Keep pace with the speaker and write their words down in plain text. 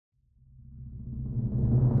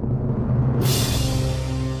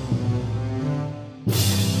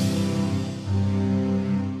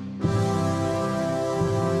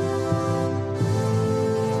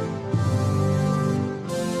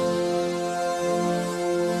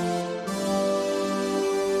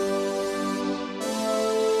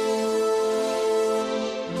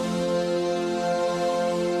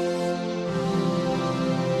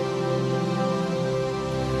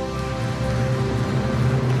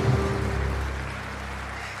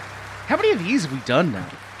How many of these have we done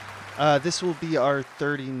now? This will be our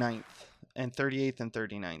 39th and 38th and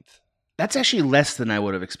 39th. That's actually less than I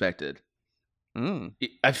would have expected. Mm.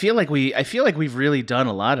 I feel like we've really done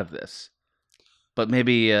a lot of this, but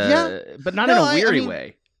maybe, but not in a weary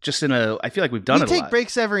way. Just in a, I feel like we've done it a lot. We take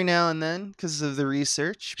breaks every now and then because of the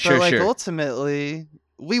research, but Sure. ultimately,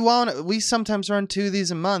 we sometimes run 2 of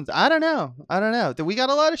these a month. I don't know. We got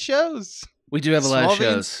a lot of shows. We do have a lot of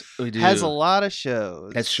shows. We do. Has a lot of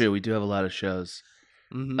shows. That's true. We do have a lot of shows.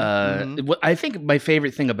 Mm-hmm. I think my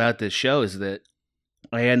favorite thing about this show is that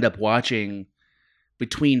I end up watching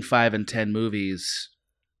between 5 and 10 movies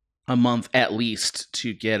a month at least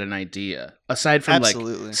to get an idea. Aside from like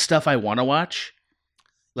stuff I want to watch,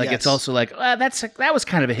 like it's also like that was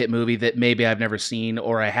kind of a hit movie that maybe I've never seen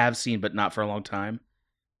or I have seen but not for a long time.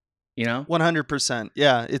 You know, 100%.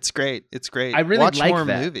 Yeah, it's great. It's great. I really watch like more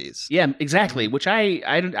that. movies. Yeah, exactly. Which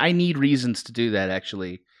I need reasons to do that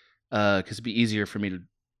actually, because it'd be easier for me to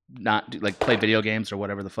not do, like play video games or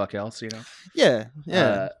whatever the fuck else. You know.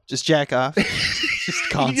 Yeah. Just jack off. Just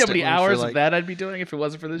constantly. You know how many hours of that I'd be doing if it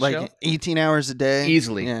wasn't for this show? 18 hours a day.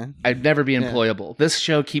 Easily. Yeah. I'd never be employable. This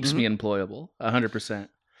show keeps me employable. 100%.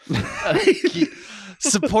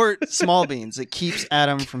 Support Small Beans. It keeps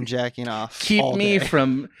Adam from jacking off. Keep me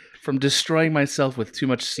from destroying myself with too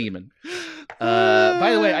much semen.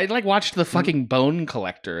 By the way, I watched the fucking Bone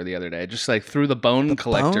Collector the other day. Just threw the Bone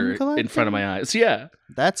Collector in front of my eyes. Yeah,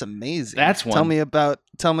 that's amazing. That's one. Tell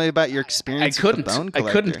me about your experience. With the Bone Collector.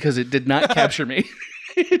 I couldn't because it did not capture me.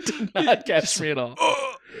 It did not capture me at all.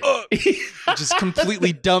 Just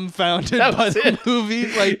completely dumbfounded by the movie.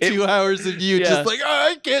 2 hours of you just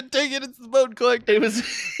I can't take it. It's the Bone Collector.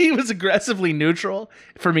 He was aggressively neutral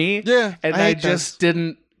for me. Yeah, and I just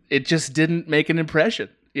didn't. It just didn't make an impression.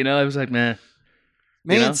 You know, I was like, meh.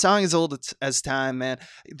 Man, song is old as time, man.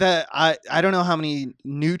 I don't know how many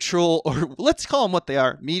neutral, or let's call them what they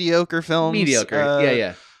are, mediocre films. Mediocre,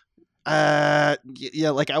 yeah.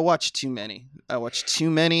 Like I watched too many.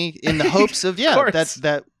 In the hopes of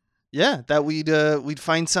that we'd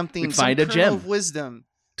find something, we'd find a gem of wisdom.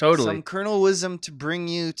 Totally, some kernel of wisdom to bring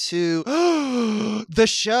you to the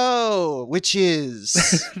show, which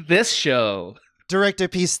is this show. Director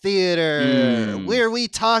Piece Theater, where we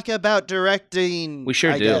talk about directing. We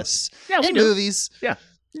sure do. Guess. Yeah, we in do. Movies. Yeah.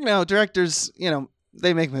 Directors,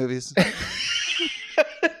 they make movies.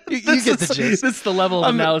 you get the gist. This is the level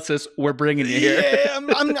of analysis we're bringing you here. Yeah,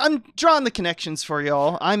 I'm drawing the connections for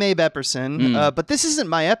y'all. I'm Abe Epperson, but this isn't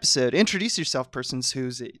my episode. Introduce yourself, persons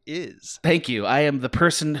whose it is. Thank you. I am the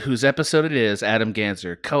person whose episode it is, Adam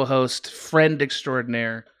Ganser, co-host, friend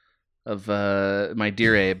extraordinaire of my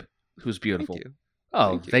dear Abe, who's beautiful. Thank you.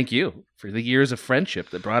 Oh, thank you for the years of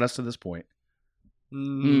friendship that brought us to this point.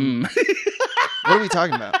 What are we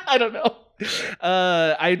talking about? I don't know.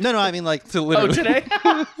 No, I mean literally. Oh, today?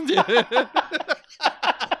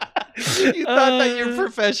 You thought that your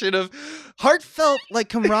profession of heartteheartfelt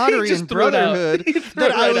camaraderie and brotherhood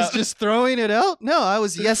that I was just throwing it out? No, I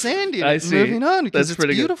was yes-anding it, moving on because it's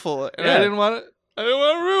beautiful. And I didn't want to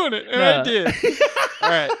ruin it, and I did. All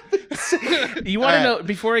right. You want to know,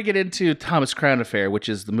 before I get into Thomas Crown Affair, which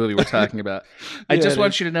is the movie we're talking about, I just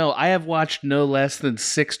want you to know I have watched no less than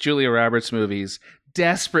 6 Julia Roberts movies,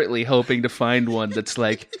 desperately hoping to find one that's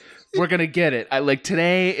we're gonna get it.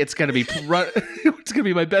 Today it's gonna be it's gonna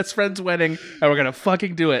be my best friend's wedding, and we're gonna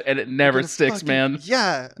fucking do it, and it never sticks, man.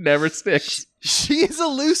 Yeah, never sticks. She is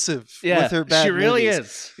elusive with her bad. She really movies.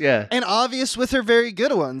 is. Yeah, and obvious with her very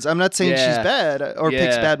good ones. I'm not saying she's bad or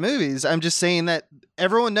picks bad movies. I'm just saying that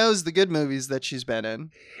everyone knows the good movies that she's been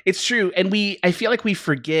in. It's true, and I feel like we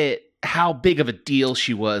forget how big of a deal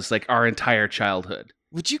she was our entire childhood.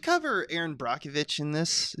 Would you cover Aaron Brockovich in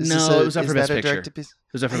this? It was up for Best Picture. It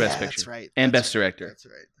was up for Best Picture. That's right. And Best Director. That's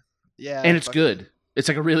right. Yeah. And it's good. It's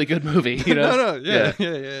a really good movie, No, yeah,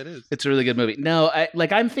 it is. It's a really good movie. No,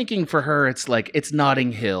 I'm thinking for her, it's it's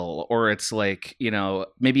Notting Hill, or it's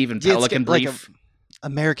maybe even Pelican Brief.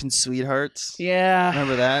 American Sweethearts. Yeah.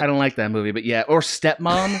 Remember that? I don't like that movie, but yeah. Or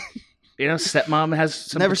Stepmom. Stepmom has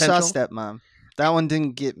some Never potential. saw Stepmom. That one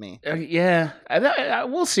didn't get me. Yeah.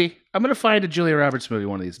 We'll see. I'm going to find a Julia Roberts movie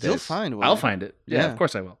one of these days. You'll find one. I'll find it. Yeah, of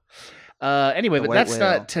course I will. Anyway, but that's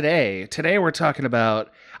not today. Today we're talking about,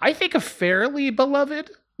 I think, a fairly beloved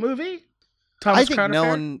movie. Thomas Crown Affair. No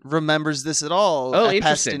one remembers this at all. Oh,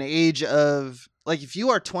 past an age of, if you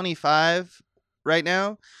are 25 right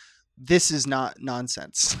now, this is not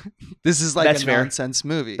nonsense. This is That's a fair. nonsense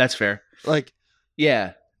movie. That's fair.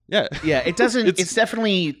 Yeah. Yeah, it doesn't. it's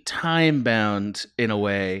definitely time bound in a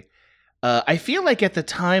way. I feel like at the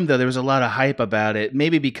time though there was a lot of hype about it.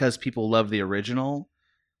 Maybe because people love the original.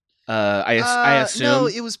 I assume. No,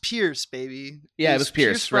 it was Pierce, baby. Yeah, it was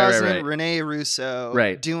Pierce. Brosnan, right. Rene Russo,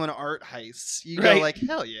 doing art heists. You go like,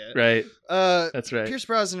 hell yeah, right? That's right. Pierce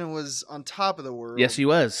Brosnan was on top of the world. Yes, he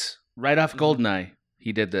was. Right off Goldeneye,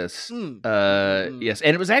 he did this. Yes,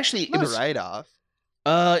 and it was actually right off.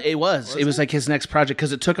 It was. It was like his next project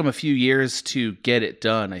because it took him a few years to get it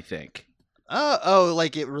done, I think.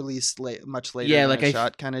 Like it released much later. Yeah, than like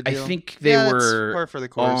shot kind of deal. I think they were par for the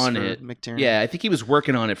course on for it. McTiernan. Yeah, I think he was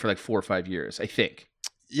working on it for like 4 or 5 years. I think.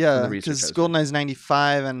 Yeah, because GoldenEye's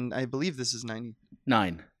 95, and I believe this is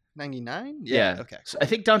 99. 99? Yeah. Okay. Cool. So I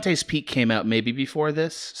think Dante's Peak came out maybe before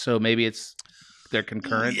this, so maybe they're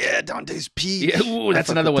concurrent. Ooh, yeah, Dante's Peak. Yeah, that's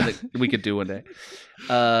another one that we could do one day.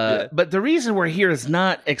 But the reason we're here is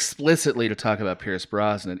not explicitly to talk about Pierce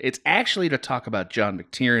Brosnan. It's actually to talk about John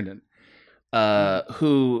McTiernan,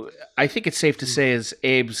 who I think it's safe to say is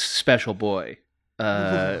Abe's special boy.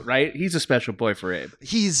 Right? He's a special boy for Abe.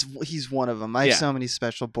 He's one of them. I have so many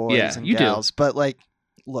special boys and you gals. But like,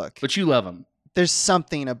 look. But you love him. There's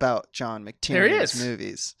something about John McTiernan's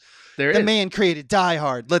movies. The man created Die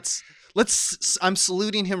Hard. I'm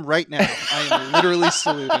saluting him right now. I am literally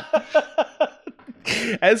saluting.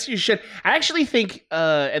 As you should. I actually think,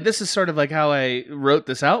 and this is sort of like how I wrote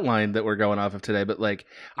this outline that we're going off of today, but like,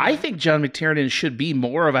 I think John McTiernan should be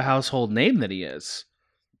more of a household name than he is.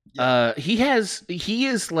 Yeah. He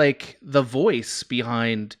is like the voice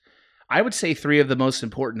behind, I would say, 3 of the most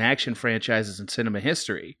important action franchises in cinema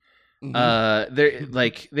history.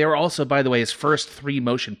 They were also, by the way, his first 3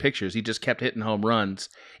 motion pictures. He just kept hitting home runs.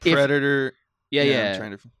 Predator.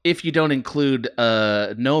 Yeah. If you don't include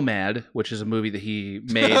Nomad, which is a movie that he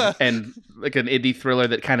made, and like an indie thriller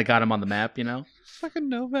that kind of got him on the map, you know? Fucking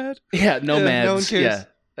Nomad. Yeah, Nomad. No one cares.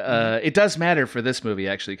 It does matter for this movie,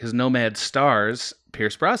 actually, because Nomad stars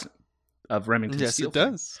Pierce Brosnan of Remington Steel.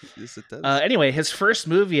 Yes, it does. Anyway, his first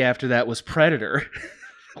movie after that was Predator,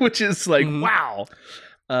 which is like, wow.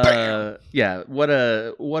 What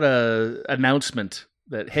a announcement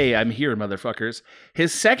that, hey, I'm here, motherfuckers.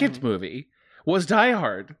 His second movie was Die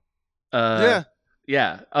Hard.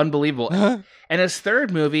 Yeah, unbelievable. And his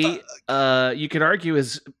third movie, you could argue,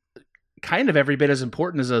 is kind of every bit as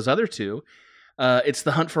important as those other 2. It's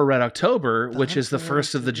The Hunt for Red October, which is the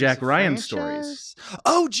first of the Jack Ryan stories.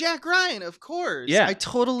 Oh, Jack Ryan, of course. Yeah. I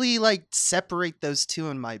totally separate those 2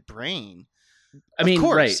 in my brain. I mean, of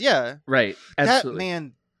course, right. Yeah. Right. Absolutely. That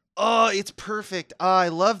man, it's perfect. I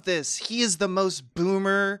love this. He is the most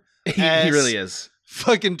boomer. He really is.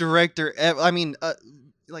 Fucking director. I mean,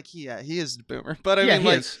 he is the boomer. But I mean, he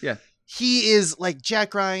is. Yeah. He is like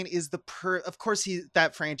Jack Ryan is of course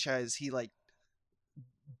that franchise he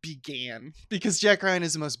began because Jack Ryan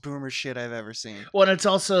is the most boomer shit I've ever seen. Well, and it's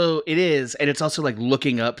also like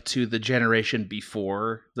looking up to the generation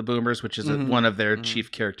before the boomers, which is one of their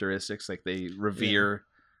chief characteristics. Like they revere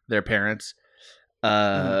their parents,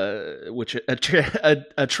 which a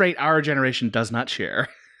trait our generation does not share.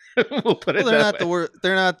 We'll put it that way.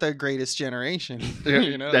 They're not the greatest generation.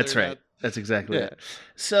 You know, that's right. That's exactly it.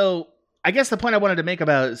 So I guess the point I wanted to make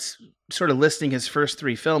about sort of listing his first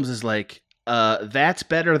 3 films is like, that's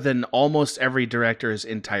better than almost every director's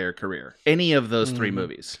entire career. Any of those 3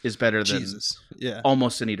 movies is better than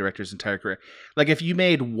almost any director's entire career. Like if you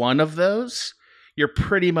made one of those, you're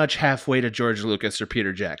pretty much halfway to George Lucas or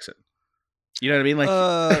Peter Jackson. You know what I mean?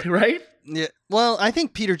 Like, right? Yeah. Well, I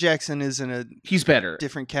think Peter Jackson is he's better.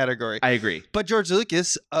 Different category. I agree. But George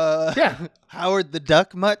Lucas, Howard the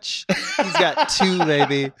Duck much? He's got 2,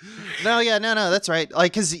 baby. No, that's right.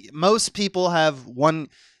 Like, because most people have one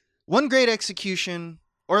great execution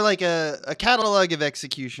or like a catalog of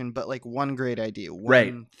execution, but like one great idea,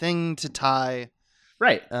 one thing to tie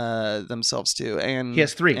themselves to. And he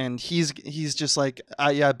has 3. And he's just like,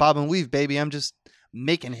 bob and weave, baby. I'm just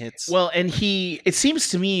making hits. Well, and it seems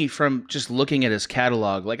to me from just looking at his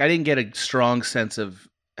catalog, like I didn't get a strong sense of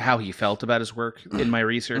how he felt about his work in my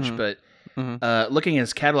research, but looking at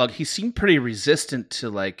his catalog, he seemed pretty resistant to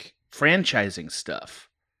like franchising stuff.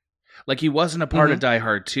 Like he wasn't a part of Die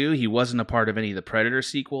Hard 2. He wasn't a part of any of the Predator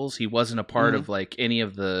sequels. He wasn't a part of like any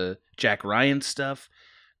of the Jack Ryan stuff.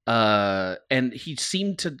 And he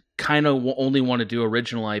seemed to kind of only want to do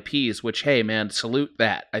original IPs, which, hey man, salute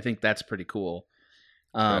that. I think that's pretty cool.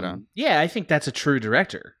 Yeah, I think that's a true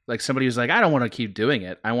director. Like somebody who's like, I don't want to keep doing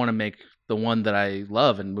it. I want to make the one that I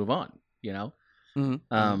love and move on, you know?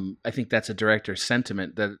 I think that's a director's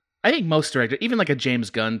sentiment that I think most directors, even like a James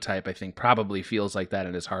Gunn type, I think probably feels like that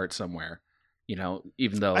in his heart somewhere, you know,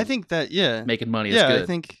 even though I think that, making money is good. I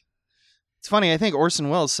think It's funny. I think Orson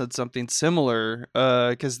Welles said something similar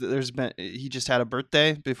because he just had a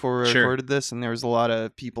birthday before we recorded this, and there was a lot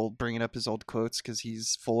of people bringing up his old quotes because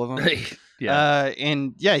he's full of them.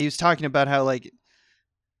 And he was talking about how, like,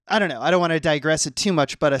 I don't know. I don't want to digress it too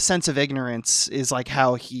much, but a sense of ignorance is like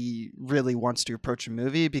how he really wants to approach a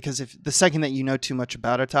movie, because if the second that you know too much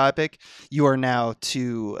about a topic, you are now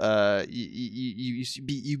too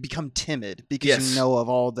you become timid because you know of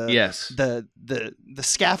all the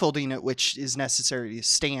scaffolding at which is necessary to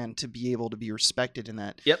stand to be able to be respected in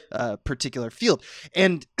that particular field.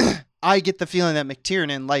 And I get the feeling that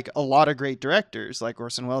McTiernan, like a lot of great directors, like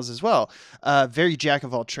Orson Welles as well, very jack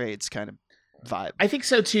of all trades kind of vibe. I think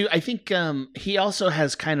so too. I think he also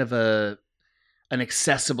has kind of an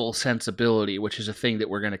accessible sensibility, which is a thing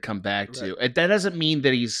that we're going to come back to. That doesn't mean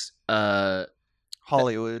that he's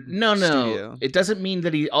Hollywood. No. Studio. It doesn't mean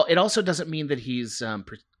that he. It also doesn't mean that he's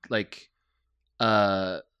like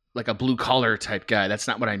a blue collar type guy. That's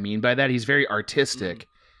not what I mean by that. He's very artistic,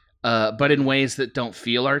 but in ways that don't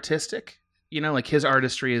feel artistic. You know, like his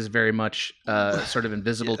artistry is very much sort of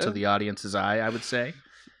invisible to the audience's eye, I would say.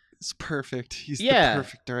 It's perfect. He's the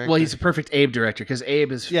perfect director. Well, he's a perfect Abe director because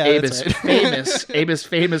Abe is famous. Abe is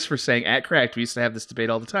famous for saying at Cracked. We used to have this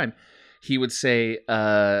debate all the time. He would say,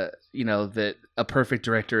 that a perfect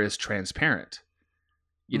director is transparent.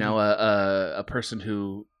 You know, a person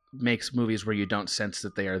who makes movies where you don't sense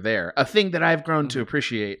that they are there. A thing that I've grown to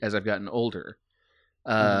appreciate as I've gotten older.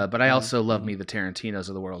 But I also love me the Tarantinos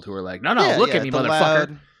of the world who are like, no, look at me,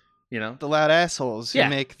 motherfucker. You know, the loud assholes who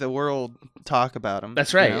make the world talk about them.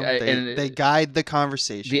 That's right. You know? They guide the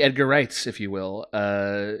conversation. The Edgar Wrights, if you will.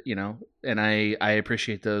 And I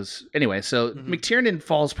appreciate those. Anyway, so McTiernan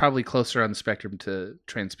falls probably closer on the spectrum to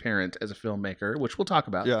transparent as a filmmaker, which we'll talk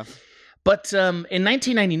about. Yeah. But in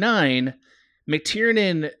 1999,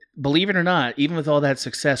 McTiernan, believe it or not, even with all that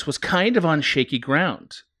success, was kind of on shaky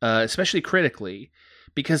ground, especially critically,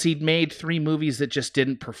 because he'd made 3 movies that just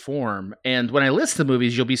didn't perform. And when I list the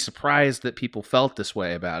movies, you'll be surprised that people felt this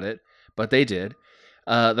way about it, but they did.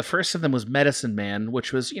 The first of them was Medicine Man,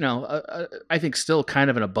 which was, I think still kind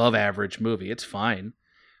of an above average movie. It's fine.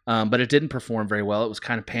 But it didn't perform very well. It was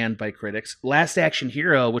kind of panned by critics. Last Action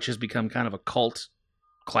Hero, which has become kind of a cult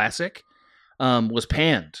classic, was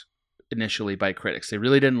panned initially by critics. They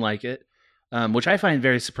really didn't like it, which I find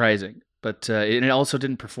very surprising. But it also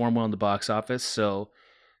didn't perform well in the box office, so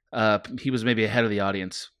he was maybe ahead of the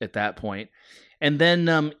audience at that point. And then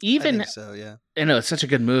I think so, yeah. I know, it's such a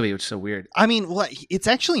good movie, which is so weird. I mean, it's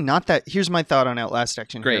actually not that. Here's my thought on Last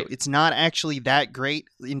Action Hero. It's not actually that great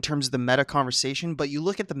in terms of the meta conversation, but you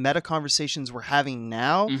look at the meta conversations we're having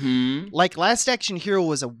now, like Last Action Hero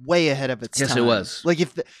was way ahead of its time. Yes, it was. Like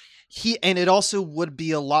and it also would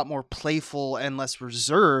be a lot more playful and less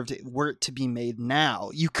reserved were it to be made now.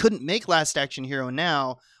 You couldn't make Last Action Hero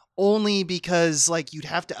now only because like you'd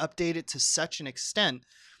have to update it to such an extent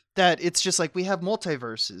that it's just like we have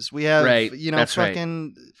multiverses. We have,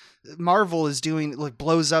 fucking Marvel is doing like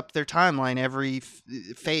blows up their timeline every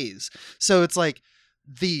phase. So it's like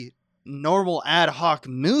the normal ad hoc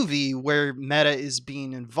movie where meta is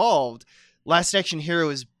being involved. Last Action Hero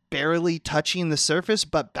is barely touching the surface,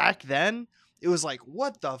 but back then it was like,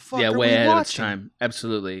 what the fuck? Yeah, are way we ahead watching? of its time.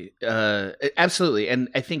 Absolutely, absolutely. And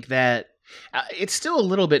I think that it's still a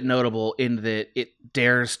little bit notable in that it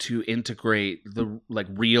dares to integrate the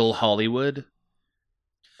real Hollywood,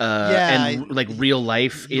 real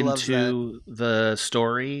life into the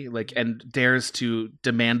story, and dares to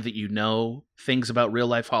demand that you know things about real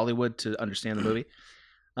life Hollywood to understand the movie,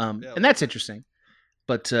 and that's interesting.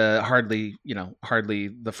 But hardly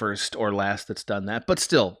the first or last that's done that. But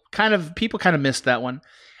still, people kind of missed that one.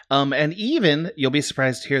 And even, you'll be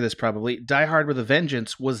surprised to hear this probably, Die Hard with a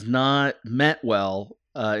Vengeance was not met well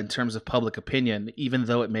in terms of public opinion, even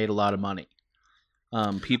though it made a lot of money.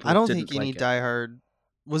 People I don't think any Die Hard...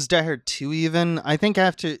 Was Die Hard 2 even? I think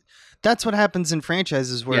after... That's what happens in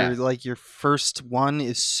franchises where your first one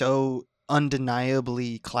is so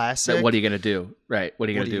undeniably classic. But what are you going to do? Right. What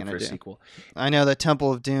are you going to do for a sequel? I know that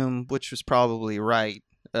Temple of Doom, which was probably right,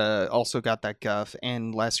 also got that guff,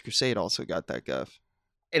 and Last Crusade also got that guff.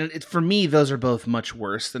 And for me, those are both much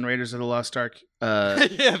worse than Raiders of the Lost Ark.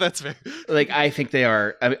 Yeah, that's fair. I think they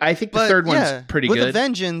are. I think the third one's pretty good. With a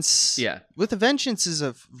Vengeance. Yeah. With a Vengeance is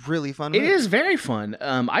a really fun movie. It is very fun.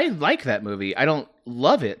 I like that movie. I don't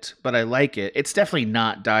love it, but I like it. It's definitely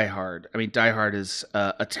not Die Hard. I mean, Die Hard is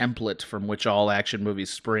a template from which all action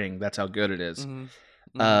movies spring. That's how good it is.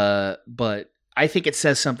 But I think it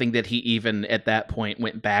says something that he even at that point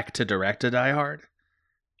went back to direct a Die Hard.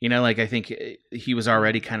 I think he was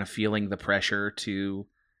already kind of feeling the pressure to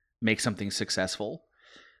make something successful.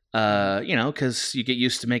 because you get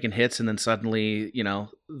used to making hits, and then suddenly,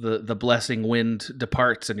 the blessing wind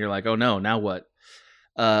departs, and you're like, oh no, now what?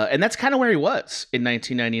 And that's kind of where he was in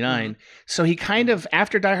 1999. So he kind of,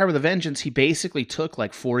 after Die Hard with a Vengeance, he basically took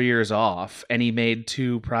like 4 years off, and he made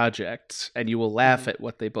 2 projects, and you will laugh at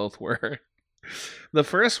what they both were. The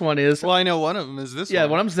first one is... Well, I know one of them is this one. Yeah,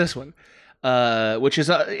 one of them is this one, which is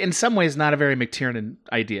in some ways not a very McTiernan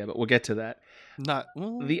idea, but we'll get to that.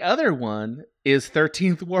 The other one is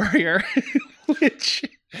 13th Warrior, which...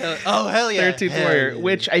 hell yeah. 13th Warrior,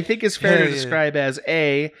 which I think is fair to describe as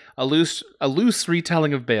A, a loose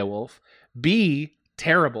retelling of Beowulf, B,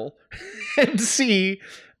 terrible, and C,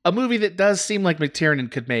 a movie that does seem like McTiernan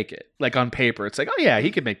could make it. Like on paper, it's like, oh yeah, he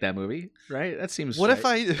could make that movie, right? That seems What right. if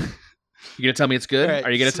I... You gonna tell me it's good? Right,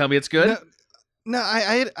 Are you gonna tell me it's good? No,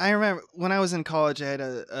 I remember when I was in college, I had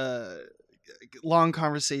a long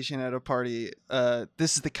conversation at a party.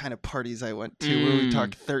 This is the kind of parties I went to where we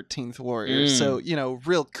talked 13th Warrior. So,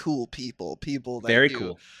 real cool people that very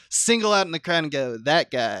cool. Single out in the crowd and go,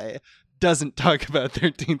 that guy doesn't talk about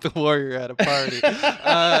 13th Warrior at a party.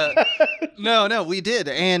 No, we did.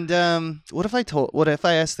 And what if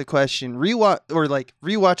I asked the question, rewatch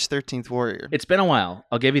 13th Warrior? It's been a while.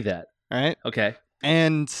 I'll give you that. All right. Okay.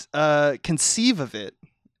 And conceive of it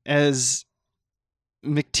as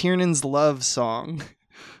McTiernan's love song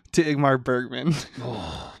to Ingmar Bergman.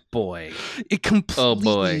 Oh boy. It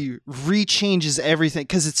completely rechanges everything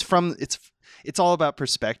because it's all about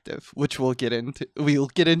perspective, which we'll get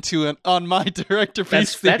into on my director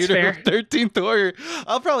piece theater of 13th Warrior.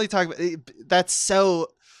 I'll probably talk about it.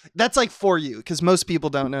 That's like for you, because most people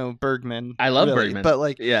don't know Bergman. I love Bergman,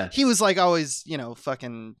 but he was like always,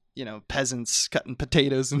 fucking, peasants cutting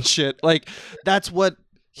potatoes and shit. Like that's what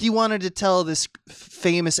he wanted to tell, this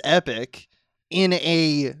famous epic in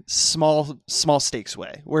a small stakes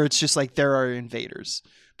way, where it's just like there are invaders.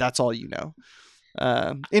 That's all you know.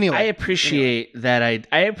 Anyway, I appreciate that.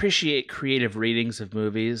 I appreciate creative readings of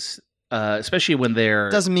movies. Especially when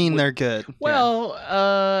doesn't mean they're good.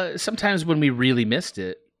 Well, sometimes when we really missed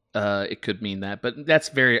it, it could mean that, but that's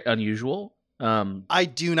very unusual. I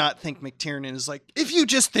do not think McTiernan is like, if you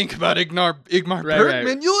just think about Ingmar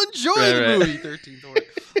Bergman, you'll enjoy the movie 13th Warrior.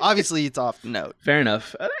 Obviously, it's off the note. Fair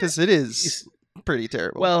enough. Because it is pretty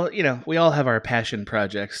terrible. Well, we all have our passion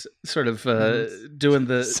projects, sort of doing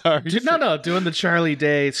the doing the Charlie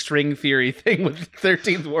Day string theory thing with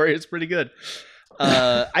 13th Warrior is pretty good.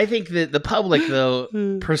 I think that the public, though,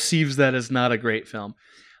 perceives that as not a great film.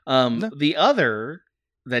 No. The other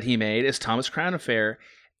that he made is Thomas Crown Affair,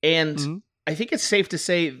 and I think it's safe to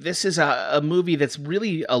say this is a movie that's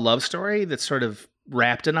really a love story that's sort of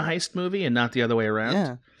wrapped in a heist movie and not the other way around.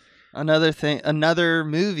 Yeah. Another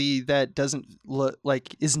movie that doesn't look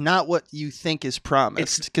like, is not what you think is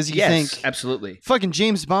promised. Because you think absolutely fucking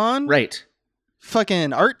James Bond, right?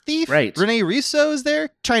 Fucking art thief, right? Rene Russo is there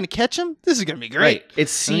trying to catch him. This is gonna be great. Right. It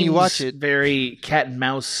seems you watch it very cat and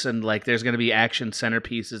mouse, and like there's gonna be action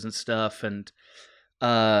centerpieces and stuff, and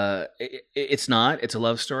it's not. It's a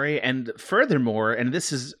love story, and furthermore, and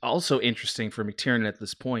this is also interesting for McTiernan at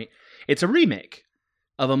this point, it's a remake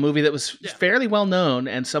of a movie that was fairly well known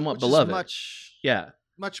and somewhat beloved.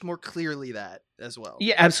 Much more clearly that as well.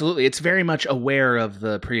 Yeah, absolutely. It's very much aware of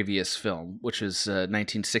the previous film, which is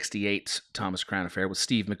 1968's Thomas Crown Affair with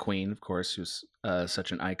Steve McQueen, of course, who's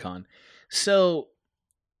such an icon. So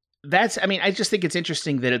I just think it's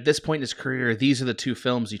interesting that at this point in his career, these are the 2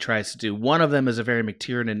 films he tries to do. One of them is a very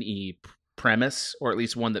McTiernan-y premise, or at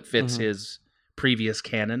least one that fits his previous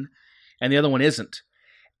canon, and the other one isn't.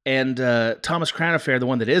 And Thomas Crown Affair, the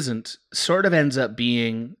one that isn't, sort of ends up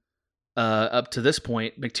being, up to this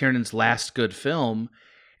point, McTiernan's last good film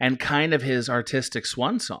and kind of his artistic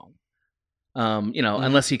swan song.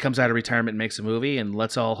 Unless he comes out of retirement and makes a movie, and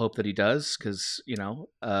let's all hope that he does, because,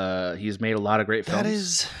 he's made a lot of great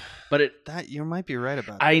films. You might be right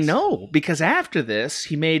about I know, because after this,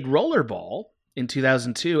 he made Rollerball in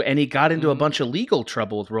 2002, and he got into a bunch of legal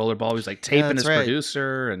trouble with Rollerball. He was like taping his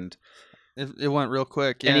producer, and it went real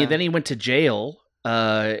quick. Yeah. And then he went to jail.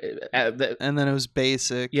 And then it was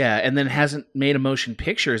Basic. Yeah, and then hasn't made a motion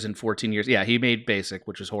pictures in 14 years. Yeah, he made Basic,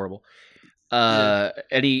 which was horrible.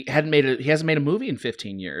 And he hasn't made a movie in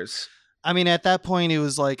 15 years. I mean, at that point, it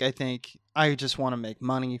was like, I think I just want to make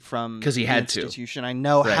money from because he had institution. I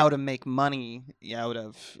know how to make money out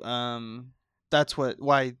of. That's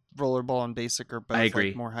why Rollerball and Basic are both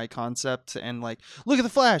like more high concept, and like, look at the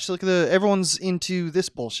Flash, everyone's into this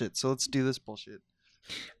bullshit, so let's do this bullshit.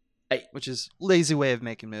 Which is lazy way of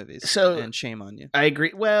making movies. And shame on you. I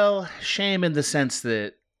agree. Well, shame in the sense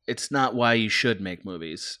that it's not why you should make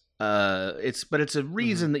movies. It's a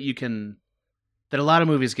reason that you can that a lot of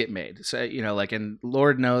movies get made. So, like, and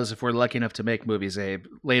Lord knows if we're lucky enough to make movies, Abe,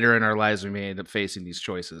 later in our lives, we may end up facing these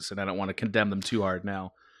choices, and I don't want to condemn them too hard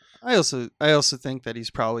now. I also think that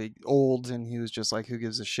he's probably old and he was just like, who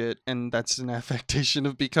gives a shit? And that's an affectation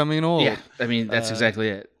of becoming old. Yeah, I mean, that's exactly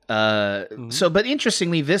it. So, but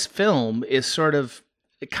interestingly, this film is sort of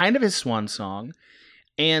kind of his swan song.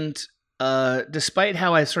 And despite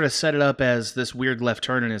how I sort of set it up as this weird left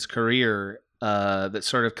turn in his career that's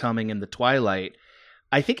sort of coming in the twilight,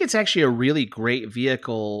 I think it's actually a really great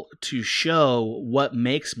vehicle to show what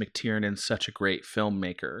makes McTiernan such a great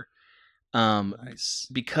filmmaker. Nice.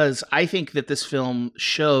 Because I think that this film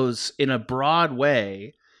shows in a broad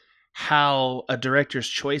way how a director's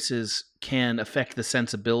choices can affect the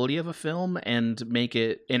sensibility of a film and make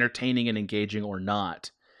it entertaining and engaging or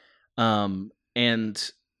not. And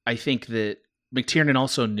I think that McTiernan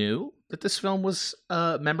also knew that this film was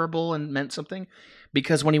memorable and meant something,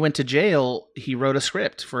 because when he went to jail, he wrote a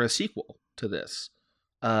script for a sequel to this.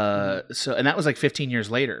 And that was like 15 years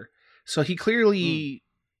later. So he clearly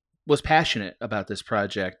was passionate about this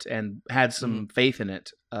project and had some faith in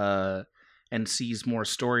it, and sees more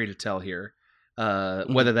story to tell here.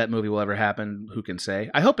 Whether that movie will ever happen, who can say?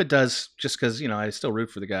 I hope it does, just because, I still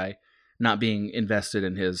root for the guy not being invested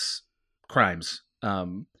in his crimes.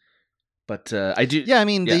 But I do. Yeah, I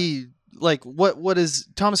mean, what is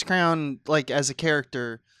Thomas Crown like as a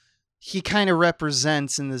character? He kind of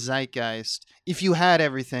represents in the zeitgeist. If you had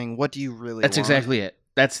everything, what do you really That's want? Exactly it.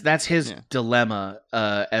 That's his dilemma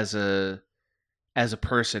as a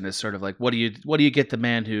person, is sort of like, what do you get the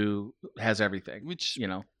man who has everything? Which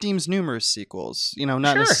deems numerous sequels,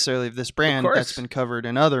 not necessarily of this brand, that's been covered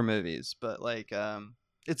in other movies, but like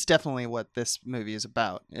it's definitely what this movie is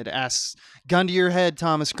about. It asks, gun to your head,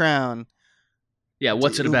 Thomas Crown. Yeah,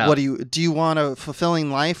 what's it about? What do you want a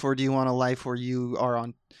fulfilling life, or do you want a life where you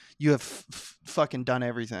have fucking done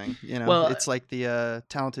everything? Well, it's like the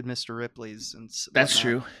Talented Mr. Ripley's and that's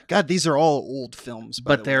whatnot. true. God, these are all old films,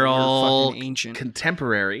 but they're all ancient,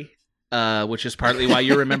 contemporary, which is partly why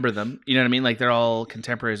you remember them. You know what I mean? Like, they're all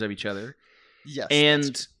contemporaries of each other. Yes,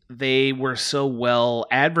 and they were so well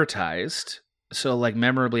advertised, so like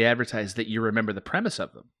memorably advertised, that you remember the premise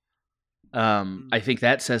of them. I think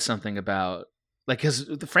that says something about, like, because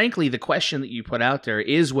frankly, the question that you put out there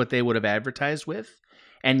is what they would have advertised with.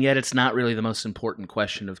 And yet it's not really the most important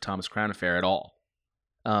question of Thomas Crown Affair at all.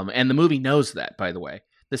 And the movie knows that, by the way.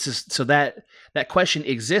 This is so that question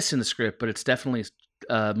exists in the script, but it's definitely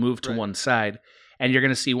moved to one side. And you're going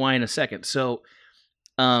to see why in a second. So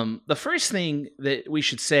the first thing that we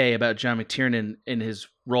should say about John McTiernan in his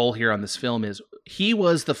role here on this film is he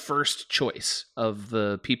was the first choice of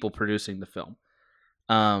the people producing the film.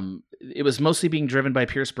 It was mostly being driven by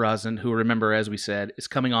Pierce Brosnan, who, remember, as we said, is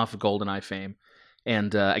coming off of GoldenEye fame.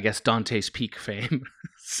 And I guess Dante's Peak fame.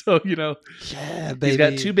 So, yeah, baby. He's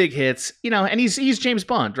got two big hits, and he's James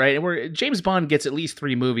Bond, right? And James Bond gets at least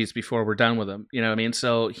 3 movies before we're done with him. You know what I mean?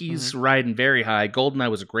 So he's riding very high.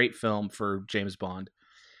 GoldenEye was a great film for James Bond.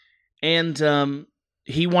 And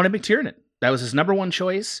he wanted McTiernan. That was his number one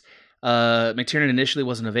choice. McTiernan initially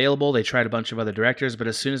wasn't available. They tried a bunch of other directors, but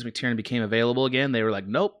as soon as McTiernan became available again, they were like,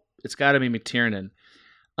 nope, it's got to be McTiernan.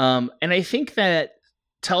 And I think that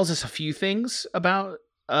tells us a few things about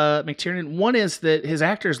McTiernan. One is that his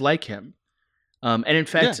actors like him. And in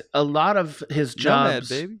fact, a lot of his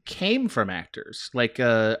jobs came from actors. Like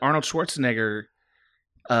Arnold Schwarzenegger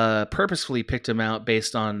purposefully picked him out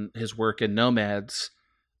based on his work in Nomads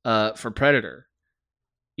for Predator.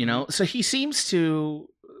 So he seems to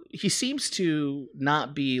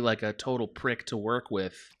not be like a total prick to work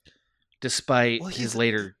with, despite his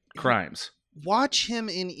later crimes. Watch him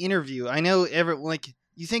in Interview. I know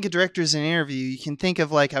you think of directors in Interview, you can think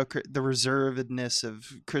of like how the reservedness of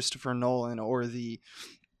Christopher Nolan, or the,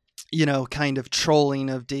 kind of trolling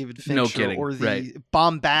of David Fincher, or the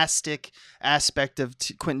bombastic aspect of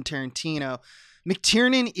Quentin Tarantino.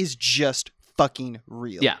 McTiernan is just fucking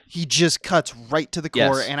real. Yeah. He just cuts right to the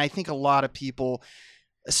core. Yes. And I think a lot of people,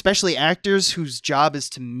 especially actors whose job is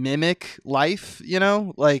to mimic life,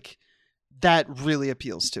 that really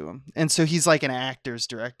appeals to him. And so he's like an actor's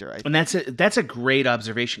director, I think. And that's a great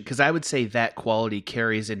observation, because I would say that quality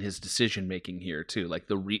carries in his decision making here too,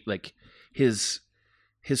 like his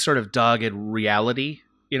sort of dogged reality,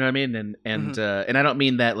 you know what I mean? And I don't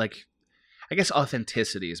mean that, like, I guess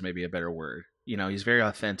authenticity is maybe a better word. He's very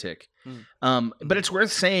authentic. But it's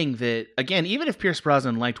worth saying that, again, even if Pierce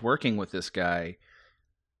Brosnan liked working with this guy,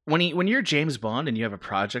 when you're James Bond and you have a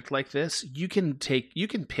project like this, you can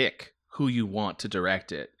pick who you want to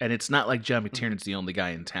direct it. And it's not like John McTiernan's the only guy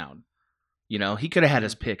in town. He could have had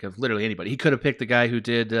his pick of literally anybody. He could have picked the guy who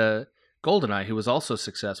did Goldeneye, who was also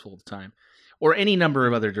successful at the time, or any number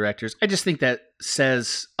of other directors. I just think that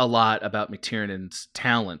says a lot about McTiernan's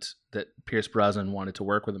talent, that Pierce Brosnan wanted to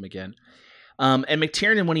work with him again. And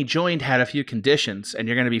McTiernan, when he joined, had a few conditions, and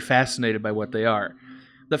you're going to be fascinated by what they are.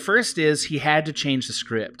 The first is he had to change the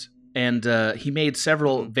script, and he made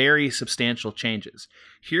several very substantial changes.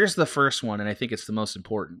 Here's the first one, and I think it's the most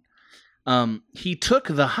important. He took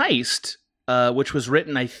The Heist, which was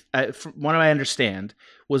written, from what I understand,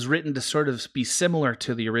 was written to sort of be similar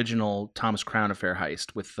to the original Thomas Crown Affair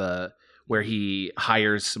heist, with where he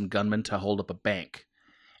hires some gunmen to hold up a bank.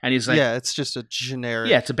 And he's like, yeah, it's just a generic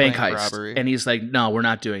it's a bank heist. Robbery. And he's like, no, we're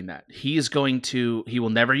not doing that. He will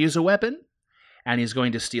never use a weapon, and he's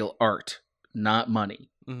going to steal art, not money.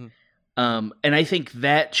 Mm-hmm. And I think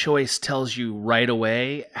that choice tells you right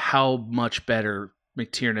away how much better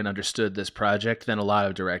McTiernan understood this project than a lot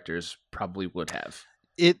of directors probably would have.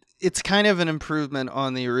 It's kind of an improvement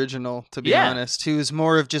on the original, to be honest, who is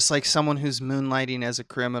more of just like someone who's moonlighting as a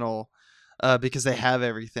criminal. Because they have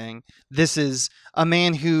everything. This is a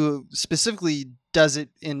man who specifically does it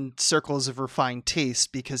in circles of refined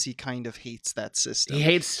taste because he kind of hates that system.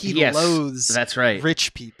 He loathes that's right.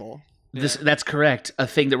 rich people. That's correct. A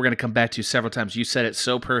thing that we're going to come back to several times. You said it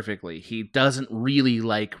so perfectly. He doesn't really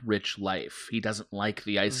like rich life. He doesn't like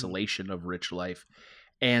the isolation of rich life.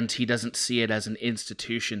 And he doesn't see it as an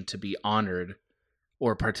institution to be honored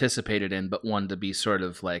or participated in, but one to be sort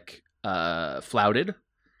of like flouted.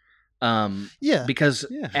 Because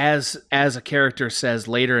as a character says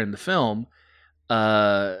later in the film,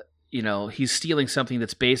 he's stealing something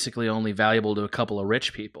that's basically only valuable to a couple of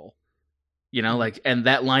rich people, and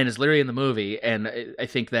that line is literally in the movie. And I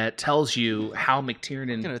think that tells you how McTiernan.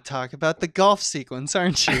 You're going to talk about the golf sequence,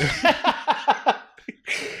 aren't you?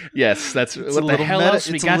 Yes, that's what the hell else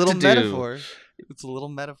we got to do. Metaphor. It's a little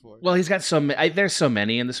metaphor. Well, he's got there's so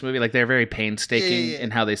many in this movie. Like, they're very painstaking in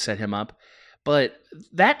how they set him up. But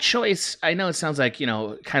that choice, I know it sounds like, kind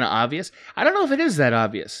of obvious. I don't know if it is that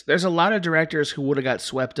obvious. There's a lot of directors who would have got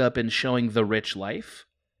swept up in showing the rich life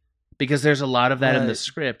because there's a lot of that in the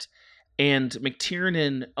script. And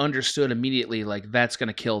McTiernan understood immediately, like, that's going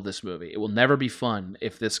to kill this movie. It will never be fun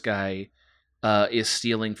if this guy is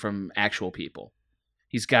stealing from actual people.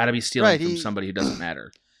 He's got to be stealing from somebody who doesn't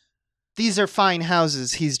matter. These are fine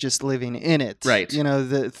houses. He's just living in it. Right.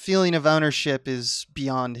 The feeling of ownership is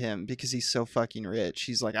beyond him because he's so fucking rich.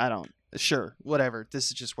 He's like, sure, whatever. This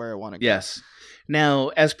is just where I want to go. Yes. Now,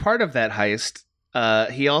 as part of that heist,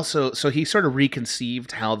 he sort of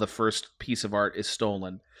reconceived how the first piece of art is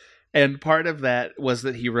stolen. And part of that was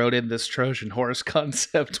that he wrote in this Trojan horse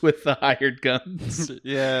concept with the hired guns.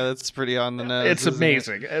 Yeah, that's pretty on the nose. It's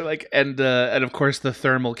amazing. And of course the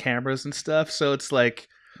thermal cameras and stuff. So it's like,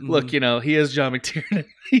 look, he is John McTiernan.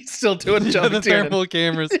 He's still doing John McTiernan. The thermal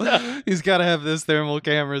cameras. Yeah. He's got to have this thermal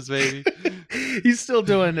cameras, baby. He's still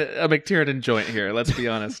doing a McTiernan joint here, let's be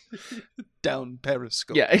honest. Down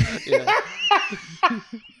Periscope. Yeah.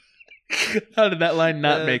 How did that line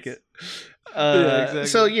not make it? Exactly.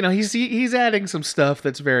 So, he's adding some stuff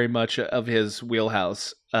that's very much of his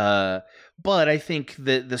wheelhouse. But I think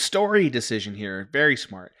the story decision here, very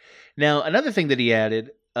smart. Now, another thing that he added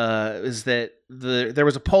is that there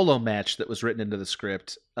was a polo match that was written into the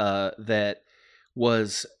script that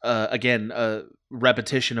was again a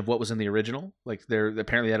repetition of what was in the original. Like, they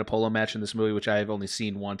apparently had a polo match in this movie, which I've only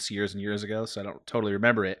seen once years and years ago, so I don't totally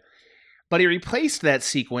remember it. But he replaced that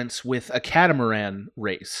sequence with a catamaran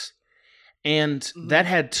race, and that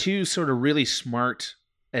had two sort of really smart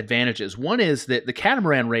advantages. One is that the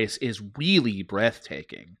catamaran race is really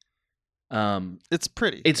breathtaking. It's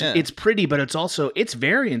pretty. It's pretty, but it's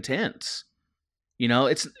very intense.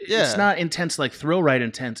 It's not intense like thrill ride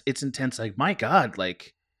intense. It's intense like, my God,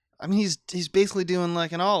 like, I mean, he's basically doing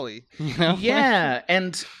like an ollie. Yeah,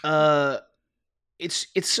 and it's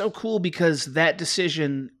so cool because that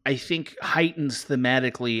decision, I think, heightens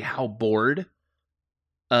thematically how bored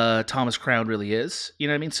Thomas Crown really is. You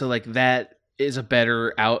know what I mean? So like that is a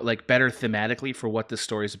better thematically for what this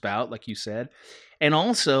story is about, like you said. And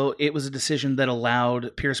also, it was a decision that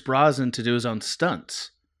allowed Pierce Brosnan to do his own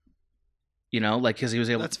stunts. Because he was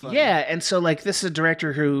able. That's funny. Yeah, and so like this is a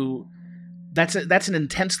director who, that's an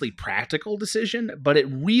intensely practical decision, but it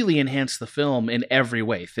really enhanced the film in every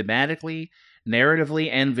way, thematically, narratively,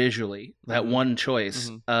 and visually. That one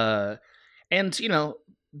choice, and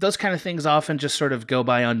those kind of things often just sort of go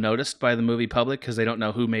by unnoticed by the movie public because they don't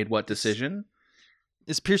know who made what decision.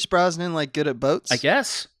 Is Pierce Brosnan like good at boats? I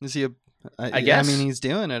guess. Is he I guess. I mean, he's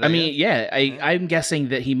doing it. I'm guessing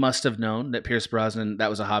that he must have known that Pierce Brosnan, that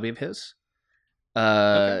was a hobby of his.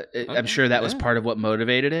 Okay. I'm sure that was part of what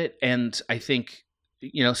motivated it. And I think,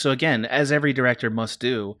 so again, as every director must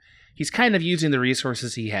do, he's kind of using the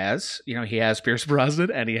resources he has. He has Pierce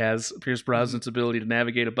Brosnan, and he has Pierce Brosnan's ability to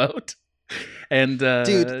navigate a boat. And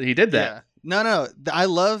dude, he did that. Yeah. No. I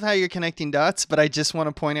love how you're connecting dots, but I just want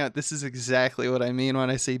to point out this is exactly what I mean when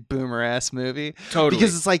I say boomer ass movie. Totally.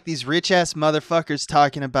 Because it's like these rich ass motherfuckers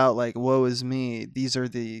talking about like, woe is me. These are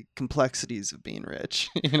the complexities of being rich.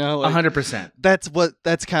 100%.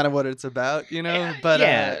 That's kind of what it's about, But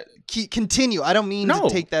yeah. Continue. I don't mean to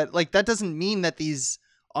take that. Like, that doesn't mean that these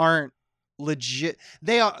aren't legit.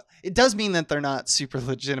 They are. It does mean that they're not super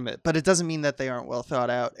legitimate, but it doesn't mean that they aren't well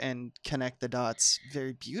thought out and connect the dots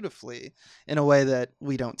very beautifully in a way that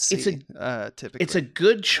we don't see typically. It's a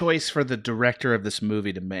good choice for the director of this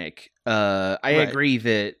movie to make. I agree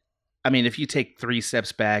that, if you take 3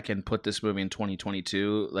 steps back and put this movie in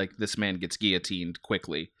 2022, like, this man gets guillotined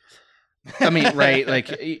quickly. Right?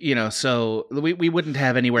 Like, so we wouldn't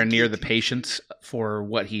have anywhere near the patience for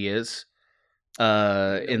what he is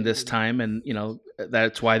in this time, and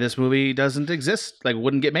that's why this movie doesn't exist, like,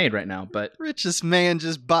 wouldn't get made right now. But richest man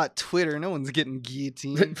just bought Twitter. No one's getting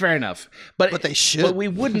guillotined. Fair enough, but they should. But we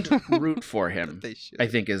wouldn't root for him. They should. I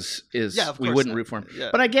think is we wouldn't root for him. Yeah.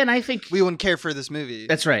 But again, I think we wouldn't care for this movie.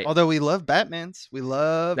 That's right. Although we love Batmans,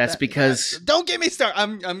 That's because don't get me started.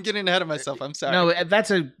 I'm getting ahead of myself. I'm sorry. No,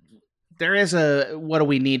 there is a what do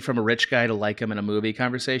we need from a rich guy to like him in a movie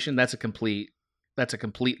conversation. That's a completely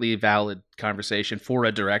valid conversation for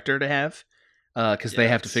a director to have, because they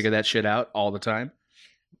have to figure that shit out all the time.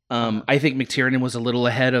 I think McTiernan was a little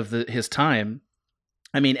ahead of his time.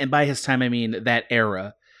 And by his time, I mean that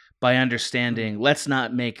era, by understanding, let's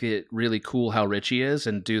not make it really cool how rich he is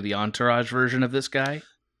and do the Entourage version of this guy.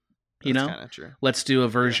 That's kind of true. Let's do a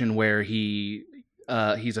version where he's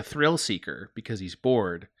a thrill seeker because he's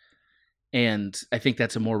bored. And I think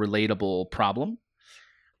that's a more relatable problem.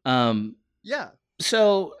 Yeah.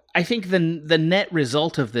 So I think the net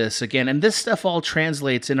result of this, again, and this stuff all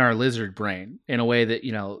translates in our lizard brain in a way that,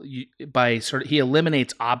 he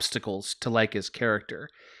eliminates obstacles to like his character,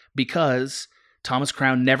 because Thomas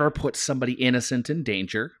Crown never puts somebody innocent in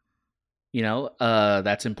danger.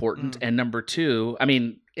 That's important. And number 2,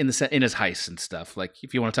 in his heists and stuff, like,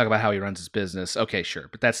 if you want to talk about how he runs his business, okay, sure.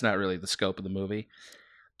 But that's not really the scope of the movie.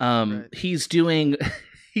 Right. He's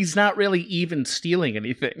not really even stealing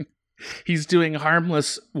anything. He's doing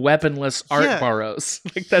harmless, weaponless art borrows.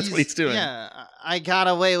 Like, that's what he's doing. Yeah, I got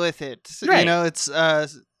away with it. Right. It's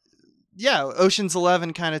Ocean's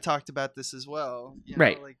 11 kind of talked about this as well.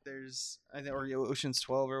 Right. Like, there's or Ocean's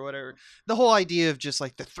 12 or whatever. The whole idea of just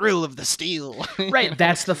like the thrill of the steal. Right.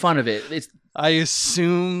 That's the fun of it. I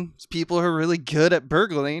assume people who are really good at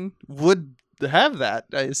burgling would have that.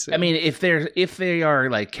 I assume. If they are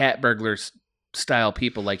like cat burglars style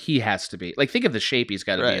people, like, he has to be, like, think of the shape he's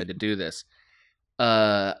got to be in to do this.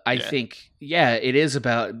 I think it is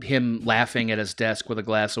about him laughing at his desk with a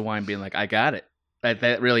glass of wine, being like, I got it.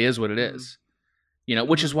 That really is what it is.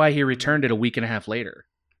 Which is why he returned it a week and a half later.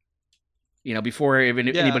 Before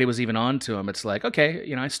anybody was even on to him. It's like, okay,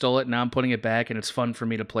 I stole it, now I'm putting it back, and it's fun for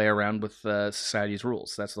me to play around with society's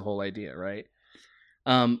rules. That's the whole idea, right?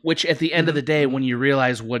 Which at the end of the day, when you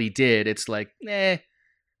realize what he did, it's like,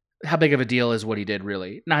 how big of a deal is what he did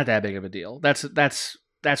really? Not that big of a deal. That's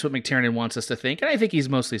what McTiernan wants us to think, and I think he's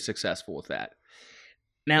mostly successful with that.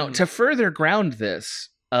 Now, to further ground this,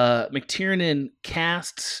 McTiernan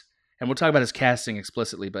casts, and we'll talk about his casting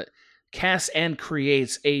explicitly, but casts and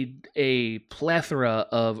creates a plethora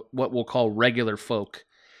of what we'll call regular folk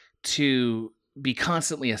to be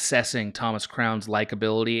constantly assessing Thomas Crown's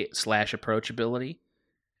likability / approachability.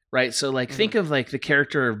 Right? So, like, think of, like, the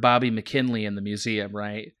character of Bobby McKinley in the museum,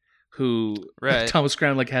 right? Who Thomas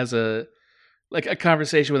Crown, like, has a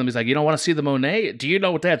conversation with him. He's like, you don't want to see the Monet? Do you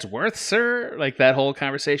know what that's worth, sir? Like, that whole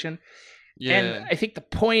conversation. Yeah. And I think the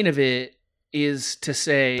point of it is to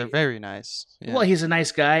say, they're very nice. Yeah. Well, he's a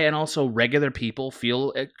nice guy, and also regular people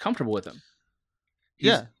feel comfortable with him.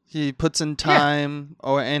 He puts in time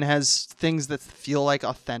and has things that feel like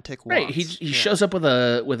authentic wants. Right. He shows up with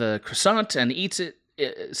a croissant and eats it,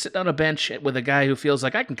 sitting on a bench with a guy who feels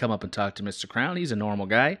like, I can come up and talk to Mr. Crown. He's a normal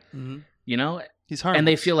guy. Mm-hmm. He's harmless. And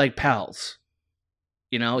they feel like pals.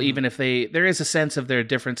 Even if there is a sense of their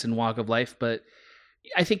difference in walk of life, but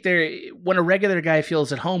I think when a regular guy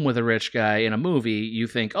feels at home with a rich guy in a movie, you